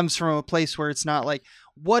comes from a place where it's not like,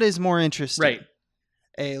 what is more interesting? Right.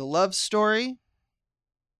 A love story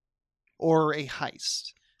or a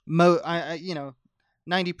heist? 90%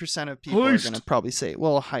 of people are going to probably say,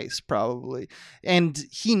 well, a heist, probably. And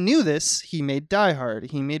he knew this. He made Die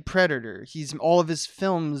Hard. He made Predator. All of his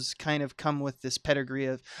films kind of come with this pedigree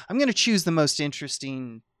of, I'm going to choose the most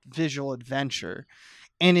interesting visual adventure.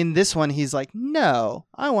 And in this one, he's like, no,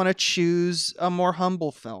 I want to choose a more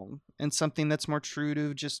humble film and something that's more true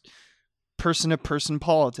to just person-to-person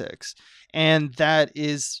politics. And that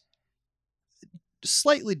is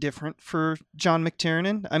slightly different for John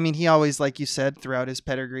McTiernan. I mean, he always, like you said, throughout his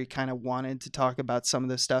pedigree, kind of wanted to talk about some of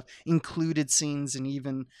this stuff, included scenes in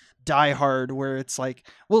even Die Hard where it's like,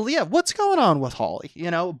 well, yeah, what's going on with Holly?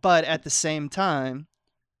 But at the same time,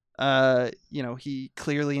 he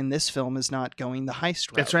clearly in this film is not going the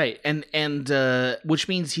heist route. That's right. And which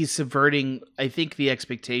means he's subverting, I think, the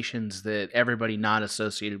expectations that everybody not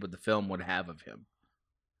associated with the film would have of him.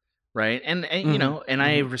 Right. And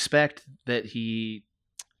I respect that he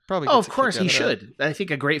probably. Of course he should. I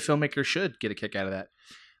think a great filmmaker should get a kick out of that.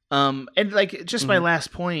 And like just my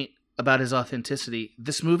last point about his authenticity,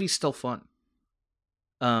 this movie's still fun.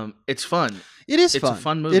 It's fun. It's fun. It's a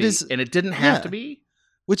fun movie. It is, and it didn't have to be.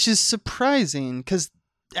 Which is surprising because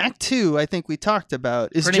Act 2, I think we talked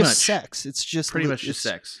about, is just sex. It's just pretty much just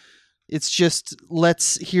sex. It's just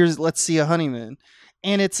let's see a honeymoon.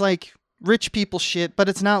 And it's like, rich people shit, but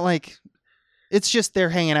it's not like it's just they're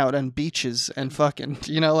hanging out on beaches and fucking,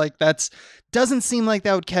 like doesn't seem like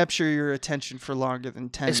that would capture your attention for longer than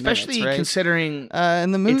 10 especially minutes, right? Considering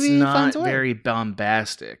and the movie it's not finds a way. very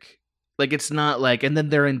bombastic. Like it's not like, and then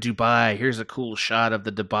they're in Dubai. Here's a cool shot of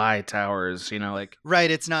the Dubai towers. Like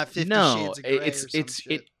right. It's not 50 Shades of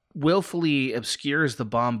Grey it willfully obscures the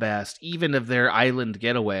bombast, even of their island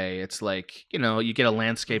getaway. It's like you get a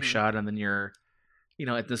landscape shot, and then you're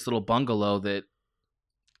at this little bungalow that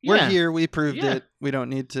we're here. We proved it. We don't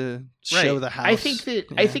need to show the house. I think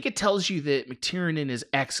it tells you that McTiernan is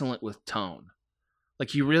excellent with tone. Like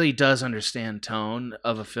he really does understand tone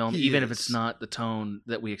of a film, even if it's not the tone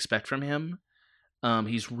that we expect from him.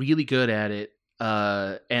 He's really good at it,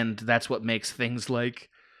 and that's what makes things like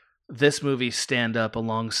this movie stand up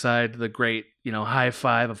alongside the great, high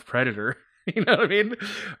five of Predator. You know what I mean?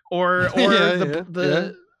 Or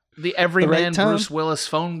the everyman Bruce Willis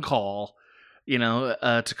phone call,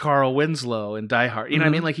 to Carl Winslow in Die Hard. You know what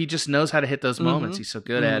I mean? Like he just knows how to hit those moments. He's so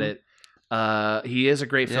good at it. He is a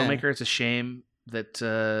great filmmaker. It's a shame that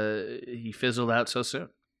he fizzled out so soon.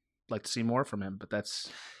 I'd like to see more from him, but that's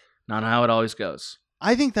not how it always goes.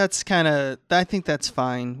 I think that's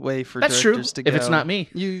fine way for that's directors true. to go. If it's not me,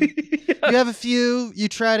 you have a few. You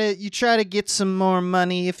try to get some more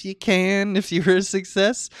money if you can, if you're a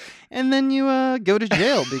success, and then you go to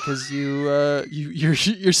jail because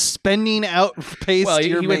you're spending outpaced. Well,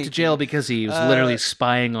 he went to jail because he was literally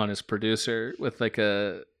spying on his producer with like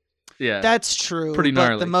a. Yeah, that's true. Pretty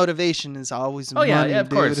gnarly. But the motivation is always money. Yeah, of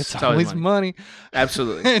course. It's always money.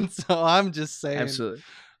 Absolutely. And so I'm just saying. Absolutely.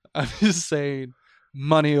 I'm just saying.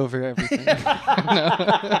 Money over everything.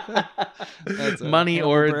 Money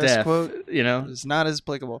or death. Quote. It's not as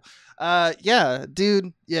applicable. Yeah,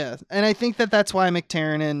 dude. Yeah, and I think that's why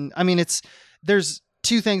McTiernan. I mean, there's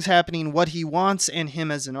two things happening: what he wants and him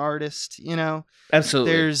as an artist.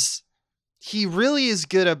 Absolutely. He really is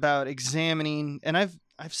good about examining, and I've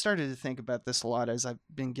started to think about this a lot as I've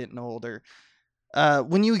been getting older.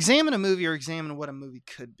 When you examine a movie or examine what a movie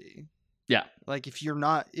could be. Yeah. Like if you're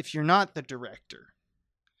not the director.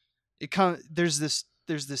 There's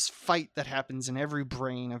this fight that happens in every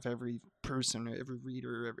brain of every person, every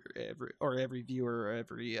reader, every viewer, or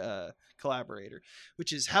every collaborator,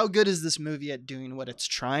 which is how good is this movie at doing what it's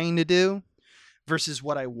trying to do versus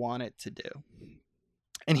what I want it to do.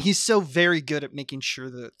 And he's so very good at making sure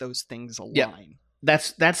that those things align. Yeah,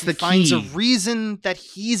 that's the key. Finds a reason that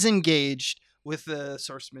he's engaged with the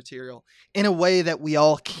source material in a way that we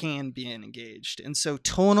all can be engaged. And so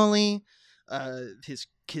tonally,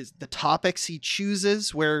 the topics he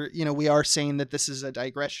chooses, where we are saying that this is a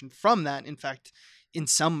digression from that. In fact, in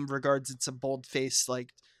some regards, it's a bold-faced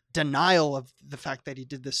denial of the fact that he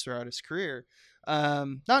did this throughout his career.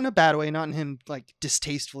 Not in a bad way, not in him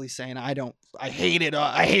distastefully saying I hated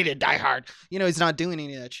Die Hard. He's not doing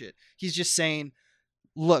any of that shit. He's just saying,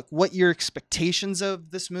 look, what your expectations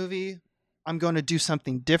of this movie. I'm going to do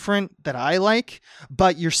something different that I like,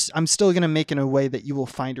 but I'm still going to make it in a way that you will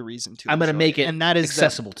find a reason to. I'm going to make it and that is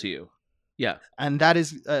accessible to you. Yeah. And that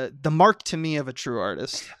is the mark to me of a true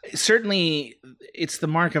artist. Certainly, it's the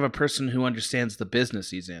mark of a person who understands the business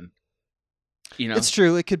he's in. It's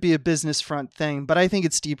true. It could be a business front thing, but I think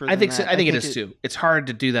it's deeper than that. I think it is too. It's hard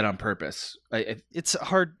to do that on purpose. It's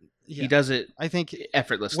hard. Yeah. He does it, I think,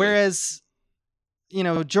 effortlessly. Whereas,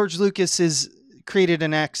 George Lucas created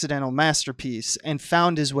an accidental masterpiece and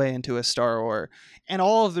found his way into a Star Wars. And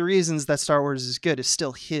all of the reasons that Star Wars is good is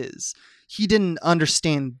still his. He didn't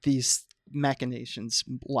understand these machinations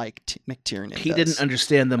like McTiernan He didn't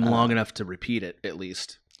understand them long enough to repeat it, at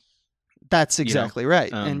least. That's exactly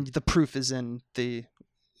right. And the proof is in the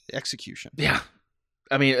execution. Yeah.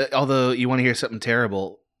 I mean, although you want to hear something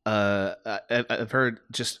terrible, I've heard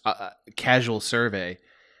just a casual survey,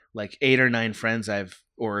 like 8 or 9 friends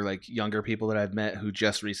or younger people that I've met who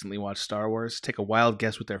just recently watched Star Wars, take a wild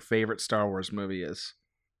guess what their favorite Star Wars movie is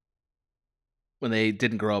when they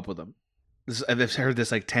didn't grow up with them. I've heard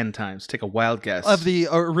this 10 times. Take a wild guess. Of the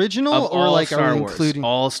original of or all Star Wars, including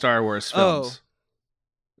all Star Wars films?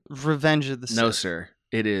 Revenge of the Sith. No, sir.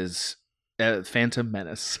 It is Phantom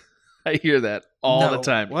Menace. I hear that all the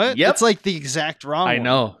time. What? Yep. It's the exact wrong one. I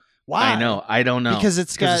know. Why? I know. I don't know. Because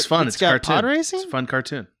it's fun. It's cartoon. Pod racing? It's a fun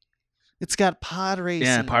cartoon. It's got pod racing.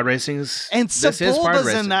 Yeah, pod racing is. And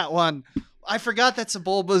Sebulba's in that one. I forgot that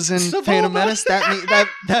Sebulba's in Phantom Menace. That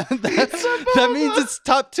means it's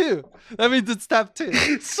top 2. That means it's top 2.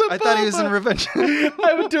 I thought he was in Revenge.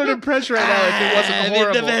 I would do an impression right now if it wasn't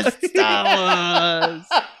horrible. The best Star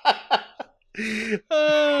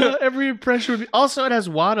Wars. Every impression would be. Also, it has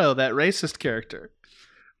Watto, that racist character.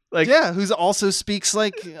 Like, yeah, who also speaks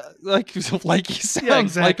like he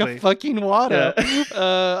sounds like a fucking Watto.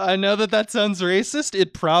 Yeah. I know that sounds racist.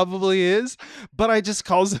 It probably is, but I just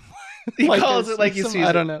calls him. He calls it like he sees it.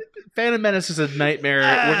 I don't know. Phantom Menace is a nightmare.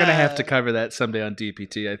 We're gonna have to cover that someday on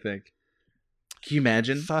DPT. I think. Can you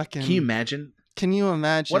imagine? Can you imagine? Can you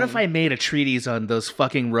imagine? What if I made a treatise on those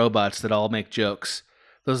fucking robots that all make jokes?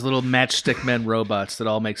 Those little matchstick men robots that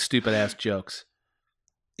all make stupid ass jokes.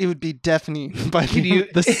 It would be deafening by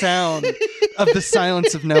the sound of the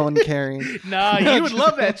silence of no one caring. Nah, you would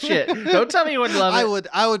love that shit. Don't tell me you wouldn't love it.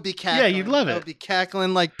 I would be cackling. Yeah, you'd love it. I would be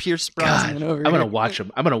cackling like Pierce Brosnan over here. I'm gonna watch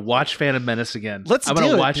them. I'm gonna watch Phantom Menace again. I'm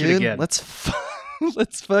gonna watch it again. Let's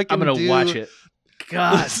fucking. I'm gonna watch it.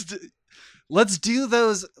 God. Let's do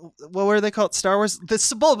those. What were they called? Star Wars, the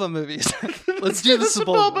Sebulba movies. Let's do the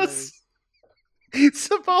Sebulba movies.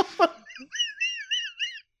 Sebulba.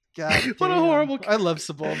 God, what a horrible! I love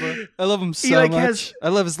Sebulba. I love him so much. I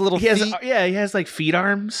love his little feet. He has like feet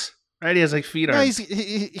arms, right? He has like feet arms.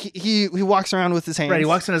 He walks around with his hands. Right, he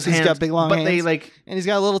walks in his hands. He's got big long hands. They like, and he's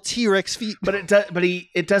got little T-Rex feet. But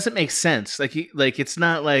it doesn't make sense. Like it's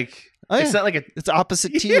not like it's not like it's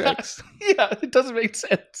opposite T-Rex. Yeah, it doesn't make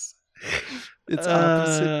sense. It's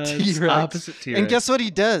opposite T-Rex. And guess what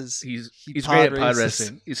he does? He's great at pod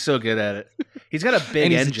racing. He's so good at it. He's got a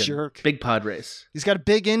big engine. He's a jerk. Big pod race. He's got a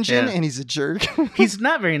big engine and he's a jerk. He's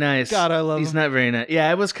not very nice. God, I love him. He's not very nice. Yeah,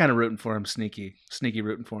 I was kind of rooting for him. Sneaky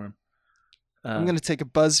rooting for him. I'm going to take a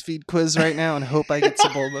BuzzFeed quiz right now and hope I get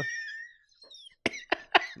Sebulba.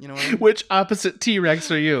 You know what I mean? Which opposite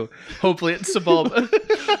T-Rex are you? Hopefully it's Sebulba.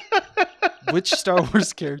 Which Star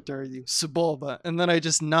Wars character are you? Sebulba. And then I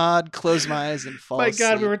just nod, close my eyes, and fall asleep.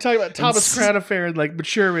 My God, we were talking about Thomas Crown Affair and like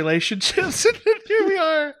mature relationships, and then here we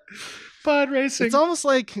are, pod racing. It's almost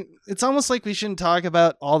like we shouldn't talk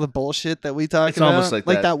about all the bullshit that we talk about. It's almost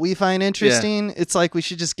like that we find interesting. Yeah. It's like we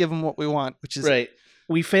should just give them what we want, which is right.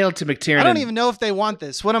 We failed to McTiernan. I don't even know if they want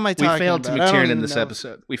this. What am I talking about? We failed to McTiernan in this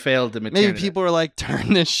episode. We failed to McTiernan. Maybe people are like,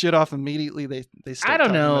 turn this shit off immediately. They start I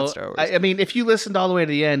don't know. About Star Wars. I mean, if you listened all the way to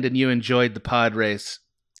the end and you enjoyed the pod race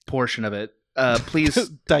portion of it, please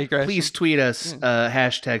tweet us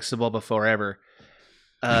hashtag Sebulba forever.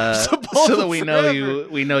 So that we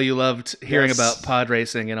know you loved hearing about pod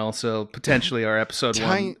racing and also potentially our episode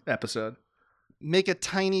 1 episode. Make a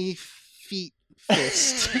tiny feet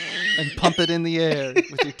fist and pump it in the air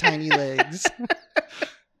with your tiny legs.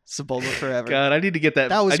 Sebulba forever. God, I need to get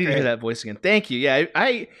that. I need to hear that voice again. Thank you. Yeah,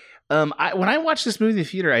 I when I watched this movie in the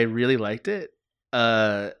theater, I really liked it.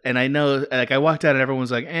 And I know, like, I walked out and everyone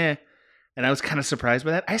was like, "Eh," and I was kind of surprised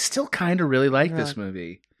by that. I still kind of really like this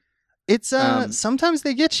movie. It's sometimes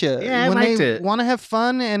they get you. Yeah, when I liked they it. Want to have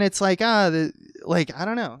fun, and it's like like I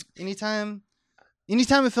don't know. Anytime a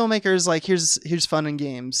filmmaker is like, here's fun and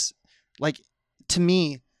games, like. To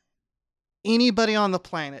me, anybody on the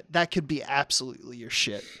planet, that could be absolutely your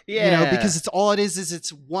shit. Yeah. Because it's all it is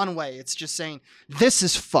it's one way. It's just saying, this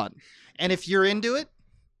is fun. And if you're into it,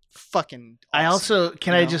 fucking awesome. I also,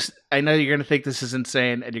 I know you're going to think this is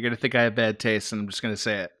insane and you're going to think I have bad taste, and I'm just going to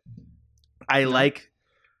say it. I like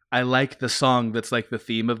the song that's like the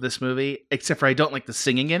theme of this movie, except for I don't like the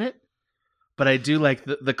singing in it, but I do like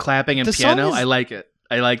the clapping and the piano. I like it.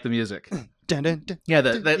 I like the music. Dun, dun, dun, yeah,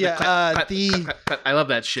 I love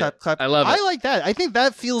that shit. Clap. I love it. I like that. I think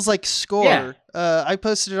that feels like score. Yeah. I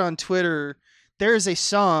posted it on Twitter. There is a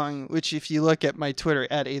song, which if you look at my Twitter,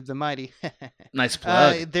 at Abe the Mighty. Nice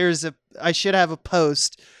plug. I should have a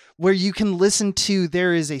post where you can listen to,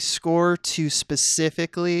 there is a score to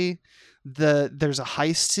specifically there's a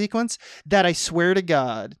heist sequence that I swear to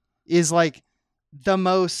God is like the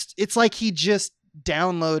most, it's like he just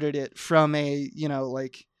downloaded it from a,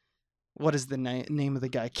 like, what is the name of the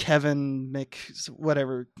guy? Kevin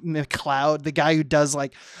McLeod, the guy who does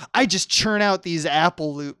like, I just churn out these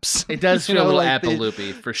Apple loops. It does feel a little Apple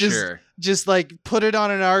loopy for sure. Just like put it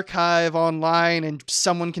on an archive online and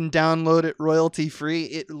someone can download it royalty free.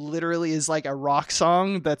 It literally is like a rock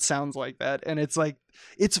song that sounds like that. And it's like,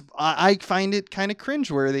 I find it kind of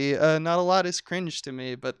cringeworthy. Not a lot is cringe to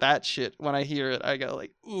me, but that shit, when I hear it, I go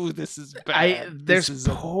like, ooh, this is bad. There's this is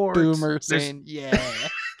a boomer saying, yeah.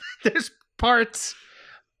 There's parts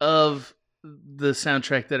of the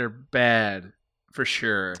soundtrack that are bad for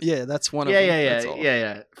sure. Yeah, that's one of them.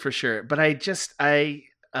 Yeah, for sure. But the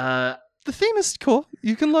theme is cool.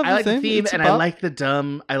 You can love the theme. I like the theme, and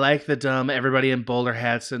I like the dumb everybody in bowler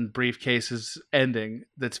hats and briefcases ending.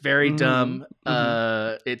 That's very dumb.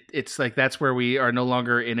 It's like that's where we are no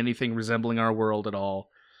longer in anything resembling our world at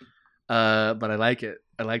all. But I like it.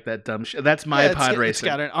 I like that dumb shit. That's my pod racing.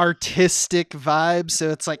 It's got an artistic vibe,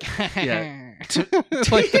 so it's like, yeah.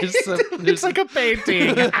 Like it's like a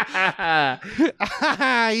painting.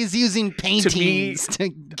 He's using paintings to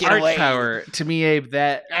get art away. Power. To me, Abe,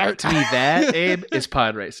 that Abe is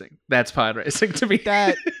pod racing. That's pod racing to me.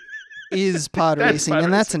 That is pod racing,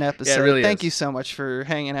 and that's an episode. Yeah, it really Thank is. you so much for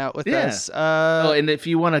hanging out with us. And if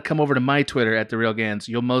you want to come over to my Twitter at @TheRealGans,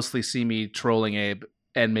 you'll mostly see me trolling Abe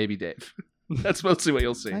and maybe Dave. That's mostly what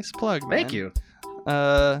you'll see. Nice plug, man. Thank you.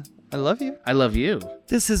 I love you. I love you.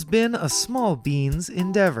 This has been a Small Beans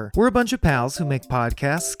endeavor. We're a bunch of pals who make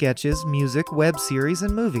podcasts, sketches, music, web series,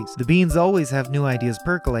 and movies. The Beans always have new ideas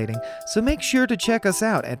percolating, so make sure to check us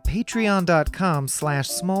out at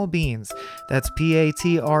patreon.com/smallbeans. That's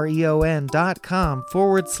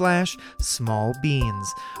patreon.com/smallbeans,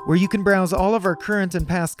 where you can browse all of our current and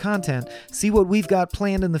past content, see what we've got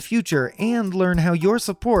planned in the future, and learn how your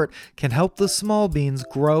support can help the small beans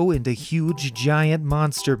grow into huge, giant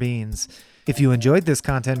monster beans. If you enjoyed this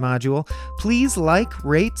content module, please like,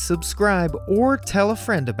 rate, subscribe, or tell a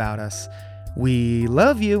friend about us. We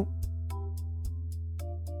love you!